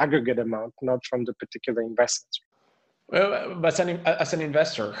from the aggregate amount, not from the particular investments. Well, but as an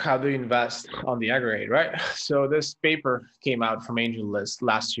investor, how do you invest on the aggregate, right? So this paper came out from AngelList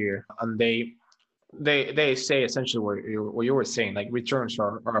last year, and they say essentially what you were saying, like returns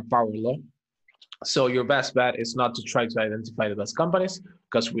are a power law. So your best bet is not to try to identify the best companies,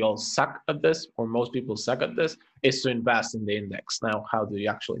 because we all suck at this, or most people suck at this, is to invest in the index. Now, how do you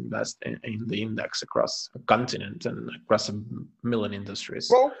actually invest in the index across a continent and across a million industries?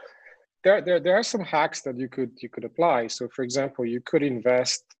 Well, there are some hacks that you could apply. So, for example, you could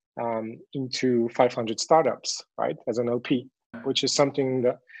invest into 500 startups, right, as an LP, which is something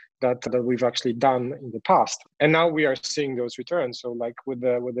that we've actually done in the past. And now we are seeing those returns. So like with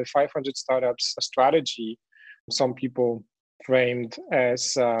the 500 startups strategy, some people framed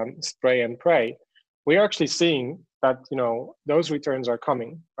as spray and pray, we're actually seeing that those returns are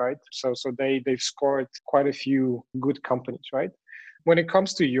coming, right? So they've scored quite a few good companies, right? When it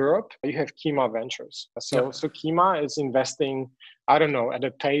comes to Europe, you have Kima Ventures. So Kima is investing, I don't know, at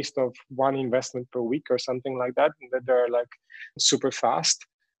a pace of one investment per week or something like that. And they're like super fast.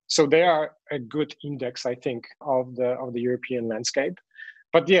 So they are a good index, I think, of the European landscape.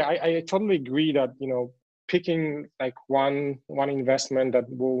 But yeah, I totally agree that picking like one investment that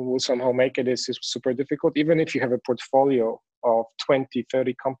will somehow make it is super difficult. Even if you have a portfolio of 20,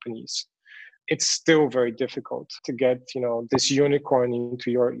 30 companies, it's still very difficult to get this unicorn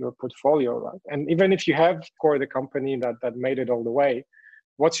into your portfolio, right? And even if you have scored a company that made it all the way,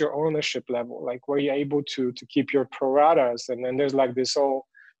 what's your ownership level? Like, were you able to keep your pro ratas? And then there's like this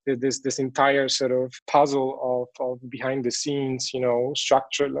entire sort of puzzle of behind the scenes, round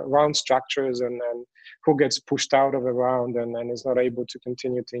structures, and who gets pushed out of a round and is not able to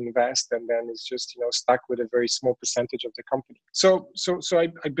continue to invest, and then is just stuck with a very small percentage of the company. So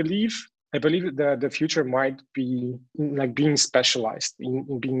I believe the future might be like being specialized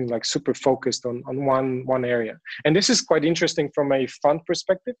in being like super focused on one area. And this is quite interesting from a fund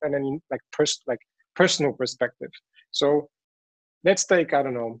perspective and then like personal perspective. So let's take, I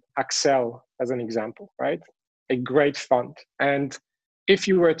don't know, Accel as an example, right? A great fund. And if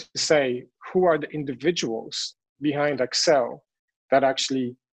you were to say, who are the individuals behind Accel that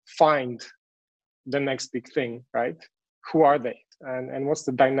actually find the next big thing, right? Who are they? And what's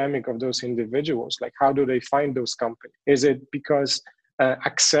the dynamic of those individuals? Like, how do they find those companies? Is it because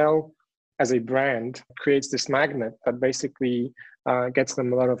Accel as a brand creates this magnet that basically gets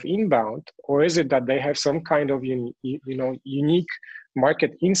them a lot of inbound, or is it that they have some kind of unique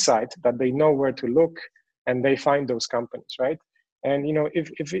market insight that they know where to look and they find those companies, right? And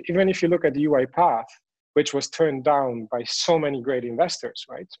if even if you look at the UI path, which was turned down by so many great investors,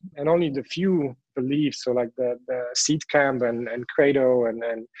 right? And only the few believed, so like the Seed Camp and Credo and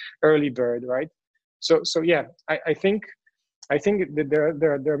Early Bird, right? So yeah, I think that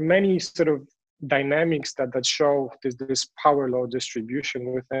there are many sort of dynamics that show this power law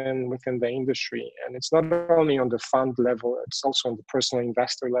distribution within the industry, and it's not only on the fund level, it's also on the personal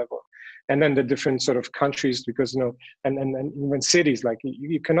investor level, and then the different sort of countries, because and even cities, like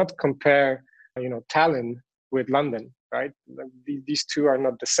you cannot compare Tallinn with London, right? These two are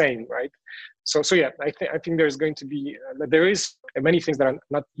not the same, right? So yeah, I think there's going to be there is many things that are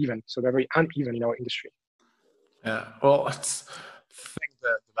not even, so they're very uneven in our industry. Yeah, well, I think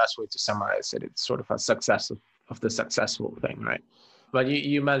the best way to summarize it, it's sort of a success of the successful thing, right? But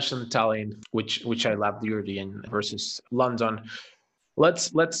you mentioned Tallinn, which I love, the European versus London.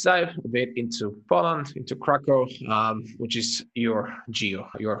 Let's dive a bit into Poland, into Krakow, which is your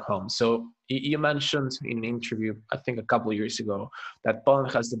home. So you mentioned in an interview, I think a couple of years ago, that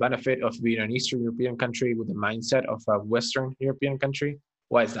Poland has the benefit of being an Eastern European country with the mindset of a Western European country.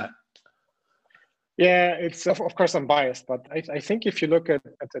 Why is that? Yeah, it's of course I'm biased, but I think if you look at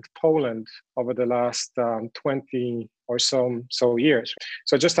Poland over the last 20 or so years,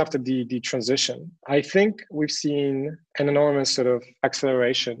 so just after the transition, I think we've seen an enormous sort of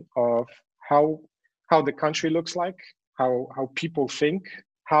acceleration of how the country looks like, how people think,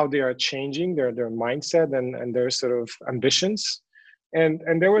 how they are changing their mindset and their sort of ambitions,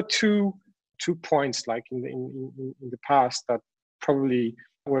 and there were two points like in the past that probably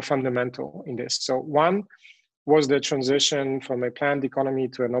were fundamental in this. So one was the transition from a planned economy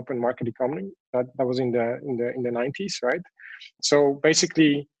to an open market economy. That was in the 90s, right? So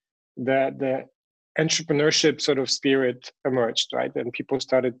basically, the entrepreneurship sort of spirit emerged, right? And people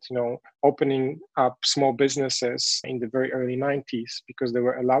started, opening up small businesses in the very early 90s because they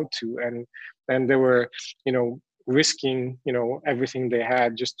were allowed to, and they were, risking, everything they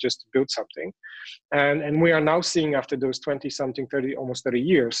had just to build something. And we are now seeing, after those 20-something, almost 30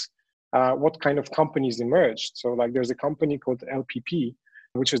 years, what kind of companies emerged. So like there's a company called LPP,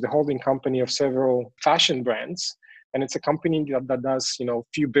 which is the holding company of several fashion brands. And it's a company that does,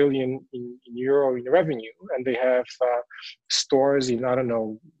 few billion in euro in revenue. And they have stores in,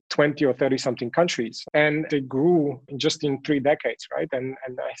 20 or 30 something countries. And they grew just in 3 decades, right? And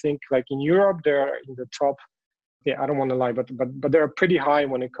I think like in Europe, they're in the top. Yeah, I don't want to lie, but they're pretty high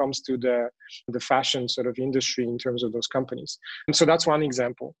when it comes to the fashion sort of industry in terms of those companies. And so that's one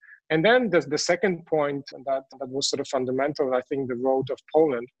example. And then the second point that was sort of fundamental, I think the road of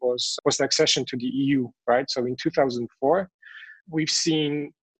Poland was the accession to the EU, right? So in 2004, we've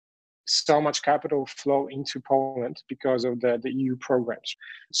seen so much capital flow into Poland because of the EU programs.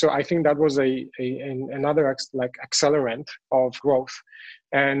 So I think that was another accelerant of growth.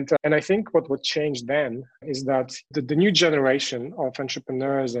 And I think what changed then is that the new generation of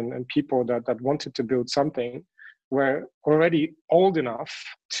entrepreneurs and people that wanted to build something were already old enough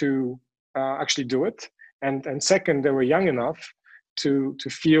to actually do it. And second, they were young enough to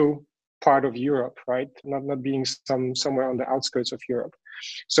feel part of Europe, right? Not being somewhere on the outskirts of Europe.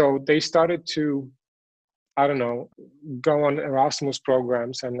 So they started to, go on Erasmus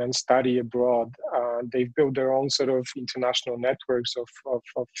programs and then study abroad. They've built their own sort of international networks of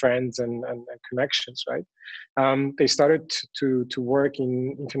friends and connections, right? They started to work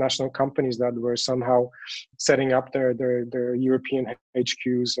in international companies that were somehow setting up their European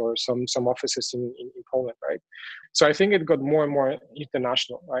HQs or some offices in Poland, right? So I think it got more and more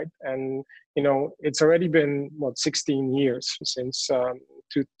international, right? And it's already been 16 years since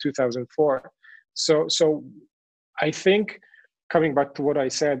 2004. So I think, coming back to what I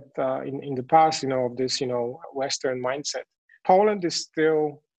said in the past, of this, Western mindset, Poland is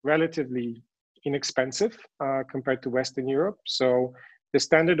still relatively inexpensive compared to Western Europe. So the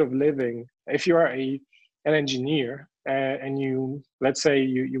standard of living, if you are an engineer and let's say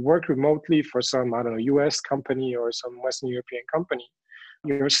you work remotely for some, US company or some Western European company,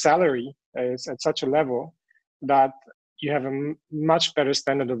 your salary is at such a level that you have a much better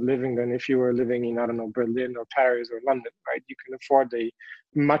standard of living than if you were living in, Berlin or Paris or London, right? You can afford a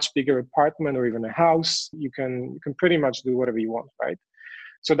much bigger apartment or even a house. You can pretty much do whatever you want, right?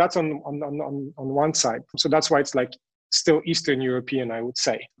 So that's on one side. So that's why it's like still Eastern European, I would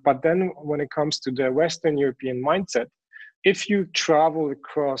say. But then when it comes to the Western European mindset, if you travel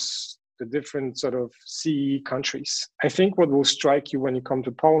across the different sort of CE countries, I think what will strike you when you come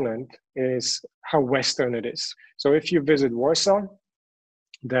to Poland is how Western it is. So if you visit Warsaw,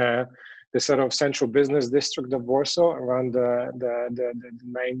 the sort of central business district of Warsaw around the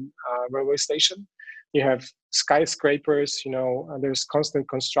main railway station, You have skyscrapers, there's constant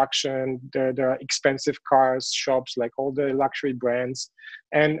construction. There are expensive cars, shops, like all the luxury brands,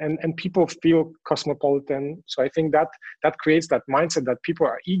 and people feel cosmopolitan. So I think that creates that mindset that people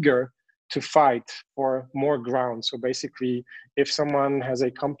are eager to fight for more ground. So basically, if someone has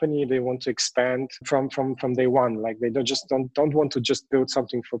a company, they want to expand from day one. Like they don't want to just build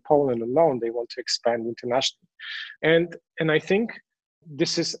something for Poland alone. They want to expand internationally. And I think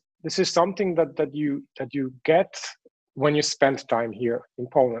this is something that you get when you spend time here in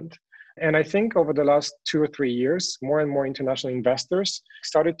Poland. And I think over the last 2 or 3 years, more and more international investors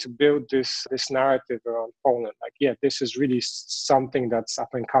started to build this narrative around Poland. Like, yeah, this is really something that's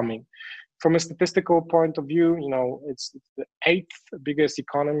up and coming. From a statistical point of view, it's the 8th biggest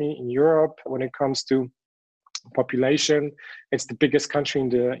economy in Europe when it comes to population. It's the biggest country in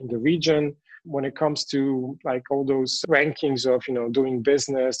the region. When it comes to like all those rankings of doing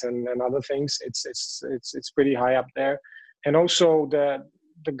business and other things, it's pretty high up there. And also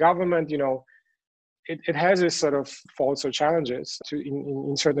the government, it has this sort of faults or challenges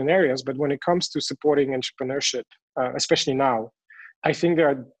in certain areas, but when it comes to supporting entrepreneurship, especially now, I think they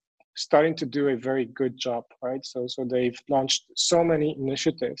are starting to do a very good job, right? So they've launched so many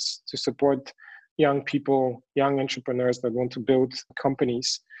initiatives to support young people, young entrepreneurs that want to build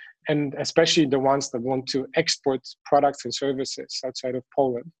companies, and especially the ones that want to export products and services outside of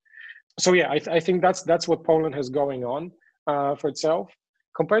Poland. So yeah, I think that's what Poland has going on for itself.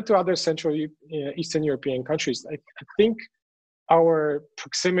 Compared to other Central Eastern European countries, I think our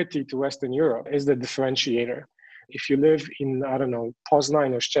proximity to Western Europe is the differentiator. If you live in, I don't know,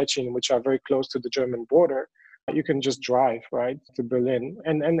 Poznan or Szczecin, which are very close to the German border, you can just drive, right, to Berlin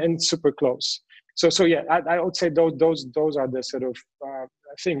and super close. So yeah, I would say those are the sort of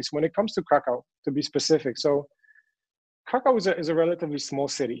things. When it comes to Krakow, to be specific, so Krakow is a relatively small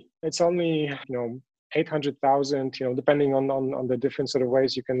city. It's only 800,000, depending on the different sort of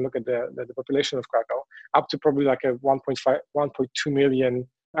ways you can look at the population of Krakow, up to probably like a 1.2 million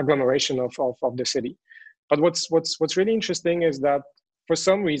agglomeration of the city. But what's really interesting is that for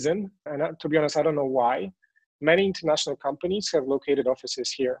some reason, and to be honest, I don't know why, many international companies have located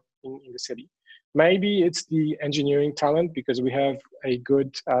offices here in the city. Maybe it's the engineering talent because we have a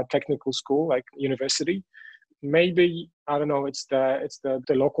good technical school like university. Maybe, I don't know, it's the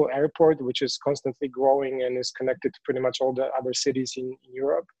local airport, which is constantly growing and is connected to pretty much all the other cities in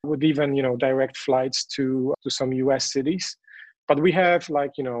Europe, with even direct flights to some US cities. But we have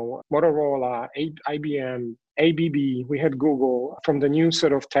Motorola, IBM, ABB, we had Google. From the new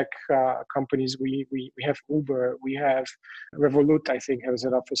sort of tech companies, we have Uber, we have Revolut, I think, has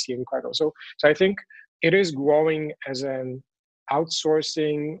an office here in Krakow. So I think it is growing as an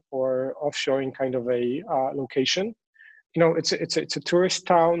outsourcing or offshoring kind of a location. It's a tourist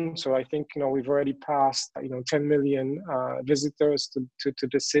town, so I think we've already passed 10 million visitors to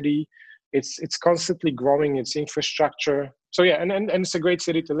the city. It's constantly growing its infrastructure. So yeah, and it's a great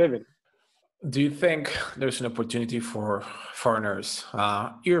city to live in. Do you think there's an opportunity for foreigners,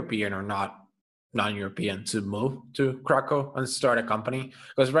 European or not, non-European, to move to Krakow and start a company?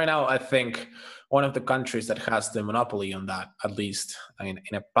 Because right now, I think one of the countries that has the monopoly on that, at least in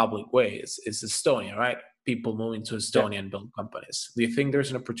a public way, is Estonia, right? People moving to Estonia and build companies. Do you think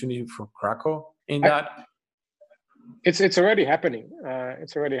there's an opportunity for Krakow in that? It's already happening.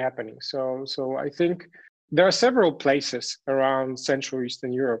 It's already happening. So I think there are several places around Central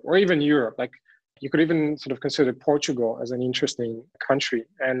Eastern Europe, or even Europe. Like you could even sort of consider Portugal as an interesting country.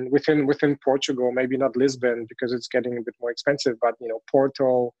 And within Portugal, maybe not Lisbon because it's getting a bit more expensive, but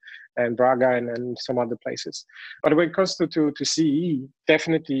Porto and Braga and some other places. But when it comes to CE,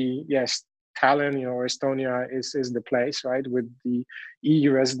 definitely yes. Tallinn, or Estonia is the place, right? With the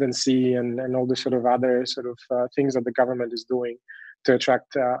EU residency and all the sort of other sort of things that the government is doing to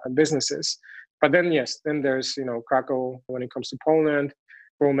attract businesses. But then, yes, then there's, Krakow when it comes to Poland.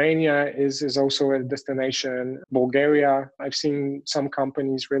 Romania is also a destination. Bulgaria, I've seen some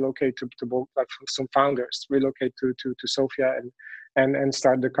companies relocate to like some founders relocate to Sofia and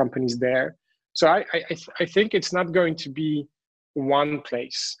start their companies there. So I think it's not going to be one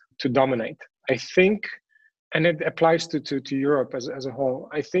place to dominate. I think, and it applies to Europe as a whole,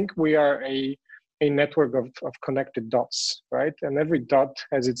 I think we are a network of connected dots, right? And every dot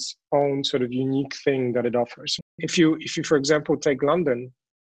has its own sort of unique thing that it offers. If you for example, take London,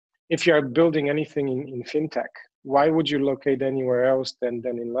 if you are building anything in fintech, why would you locate anywhere else than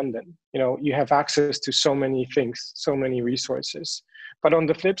in London? You have access to so many things, so many resources. But on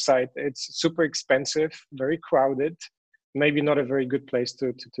the flip side, it's super expensive, very crowded, maybe not a very good place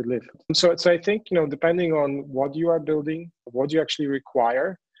to live. So I think, depending on what you are building, what you actually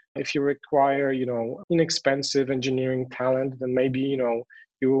require, If you require, inexpensive engineering talent, then maybe,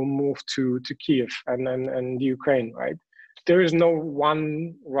 you will move to Kiev and Ukraine, right? There is no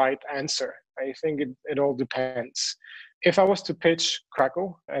one right answer. I think it all depends. If I was to pitch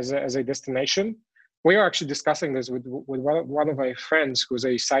Krakow as a destination, we are actually discussing this with one of my friends who's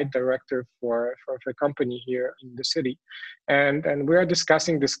a site director for a company here in the city. And we are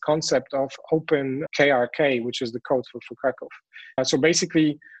discussing this concept of open KRK, which is the code for Krakow. So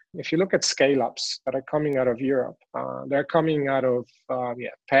basically, if you look at scale-ups that are coming out of Europe, they're coming out of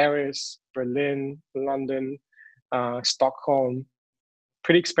Paris, Berlin, London, Stockholm,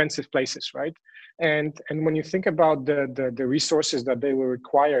 pretty expensive places, right? And when you think about the resources that they will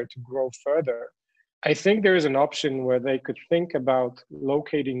require to grow further, I think there is an option where they could think about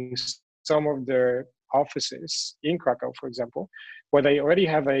locating some of their offices in Krakow, for example, where they already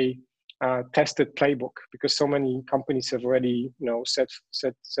have a tested playbook, because so many companies have already,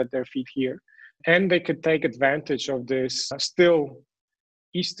 set their feet here, and they could take advantage of this still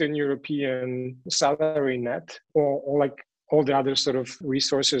Eastern European salary net, or like all the other sort of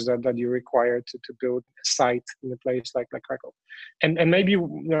resources that you require to build a site in a place like Krakow. And maybe,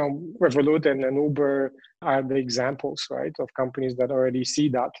 Revolut and Uber are the examples, right, of companies that already see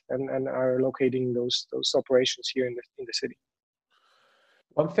that and are locating those operations here in the city.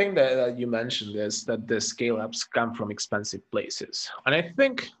 One thing that you mentioned is that the scale-ups come from expensive places. And I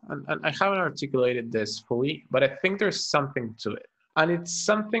think, and I haven't articulated this fully, but I think there's something to it. And it's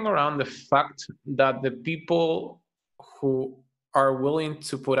something around the fact that the people who are willing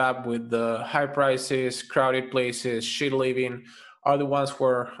to put up with the high prices, crowded places, shit living, are the ones who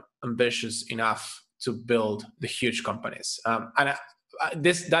are ambitious enough to build the huge companies.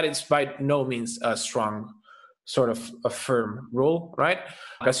 That is by no means a strong sort of a firm rule, right?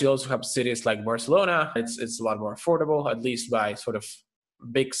 Because you also have cities like Barcelona. It's a lot more affordable, at least by sort of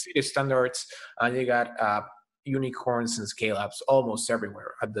big city standards, and you got unicorns and scale-ups almost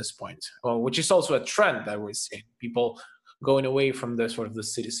everywhere at this point, which is also a trend that we're seeing, people going away from the sort of the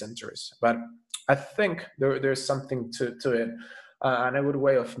city centers. But I think there's something to it, and a good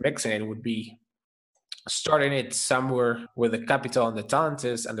way of mixing it would be starting it somewhere where the capital and the talent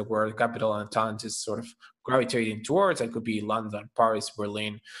is, and where the capital and the talent is sort of gravitating towards. It could be London, Paris,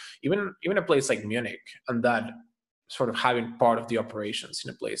 Berlin, even a place like Munich, and that sort of having part of the operations in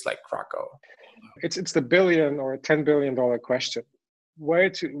a place like Krakow. It's the $1 or $10 billion question.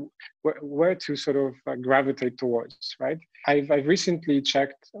 Where to sort of gravitate towards, right? I've recently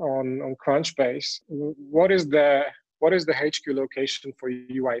checked on Crunchbase what is the HQ location for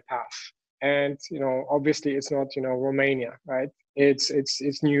UiPath, and obviously it's not Romania, right?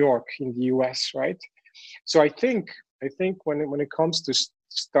 It's New York in the US, right? So I think when it comes to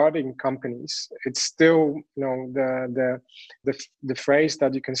starting companies, it's still the phrase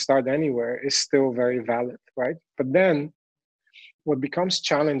that you can start anywhere is still very valid, right? But then what becomes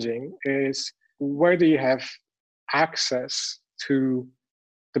challenging is, where do you have access to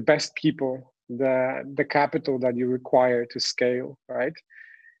the best people, the capital that you require to scale, right?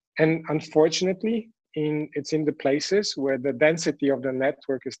 And unfortunately, it's in the places where the density of the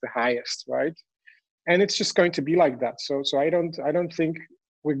network is the highest, right? And it's just going to be like that. So I don't think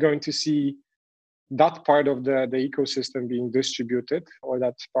we're going to see that part of the ecosystem being distributed, or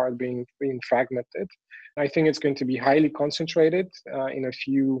that part being fragmented. I think it's going to be highly concentrated in a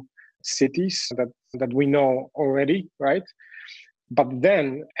few cities that we know already, right? But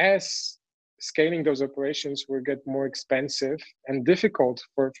then, as scaling those operations will get more expensive and difficult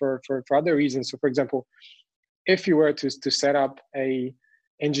for other reasons. So, for example, if you were to set up a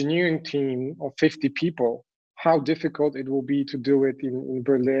engineering team of 50 people, how difficult it will be to do it in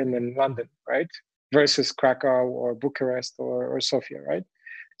Berlin and London, right? Versus Krakow or Bucharest or Sofia, right?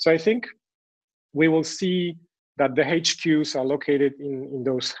 So I think we will see that the HQs are located in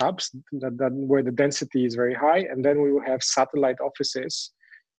those hubs that where the density is very high, and then we will have satellite offices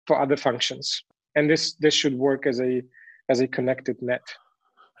for other functions. And this should work as a connected net.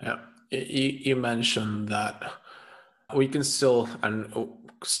 Yeah, you mentioned that we can still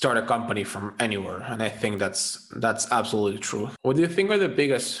start a company from anywhere, and I think that's absolutely true. What do you think are the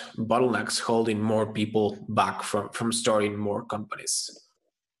biggest bottlenecks holding more people back from starting more companies?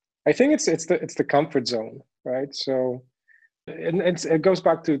 I think it's the comfort zone, right? So, and it goes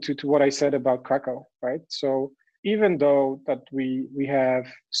back to what I said about Krakow, right? So even though that we have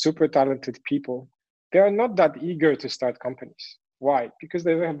super talented people, they are not that eager to start companies. Why? Because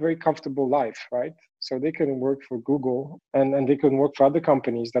they have a very comfortable life, right? So they can work for Google and they can work for other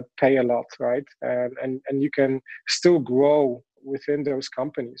companies that pay a lot, right? And you can still grow within those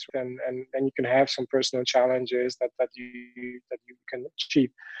companies, and you can have some personal challenges that you can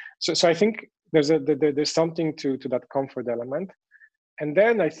achieve. So I think there's something to that comfort element. And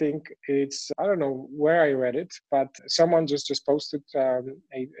then I think it's, I don't know where I read it, but someone just posted an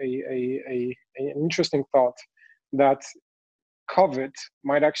interesting thought that COVID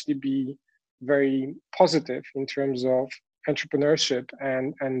might actually be very positive in terms of entrepreneurship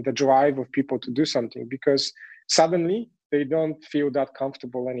and the drive of people to do something, because suddenly they don't feel that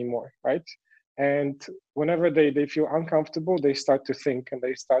comfortable anymore, right? And whenever they feel uncomfortable, they start to think and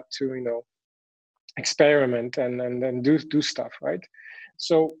they start to, experiment and then do stuff, right?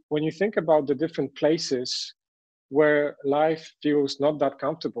 So when you think about the different places where life feels not that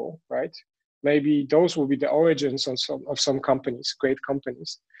comfortable, right? Maybe those will be the origins of some companies, great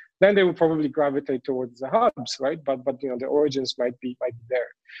companies. Then they will probably gravitate towards the hubs, right? But the origins might be there.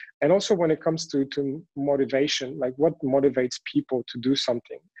 And also when it comes to motivation, like what motivates people to do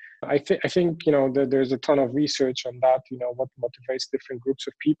something, I think that there's a ton of research on that. What motivates different groups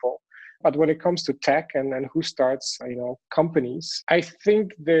of people. But when it comes to tech and who starts, companies, I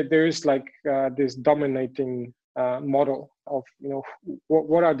think there is like this dominating model of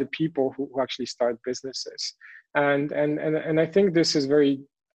what are the people who actually start businesses, and I think this is very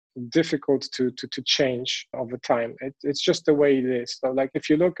difficult to change over time. It's just the way it is. So like if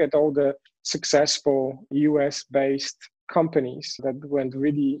you look at all the successful US based companies that went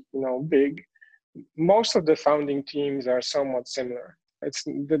really big, most of the founding teams are somewhat similar.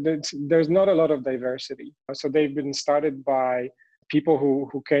 There's not a lot of diversity. So they've been started by people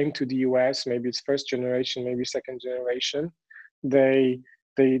who came to the US, maybe it's first generation, maybe second generation. They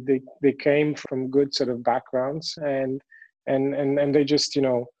came from good sort of backgrounds and they just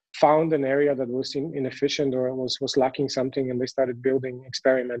found an area that was inefficient or was lacking something, and they started building,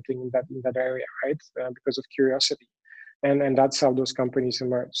 experimenting in that area, right? Because of curiosity, and that's how those companies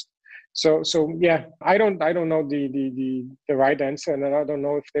emerged. So yeah, I don't know the right answer, and I don't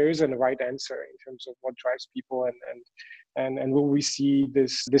know if there is a right answer in terms of what drives people, and will we see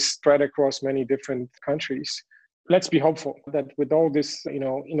this spread across many different countries. Let's be hopeful that with all this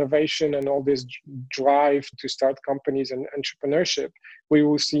innovation and all this drive to start companies and entrepreneurship, we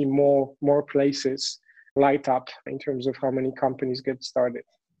will see more places light up in terms of how many companies get started.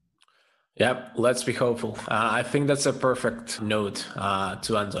 Yeah, let's be hopeful. I think that's a perfect note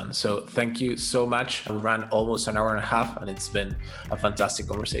to end on. So thank you so much. We ran almost an hour and a half, and it's been a fantastic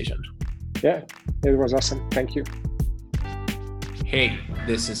conversation. Yeah, it was awesome. Thank you. Hey,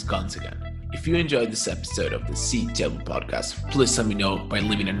 this is Gons again. If you enjoyed this episode of the Seed Table podcast, please let me know by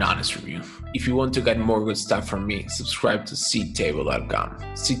leaving an honest review. If you want to get more good stuff from me, subscribe to seedtable.com.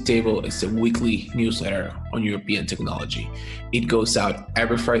 Seed Table is a weekly newsletter on European technology. It goes out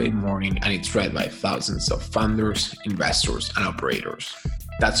every Friday morning, and it's read by thousands of founders, investors, and operators.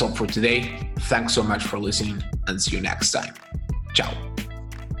 That's all for today. Thanks so much for listening, and see you next time. Ciao.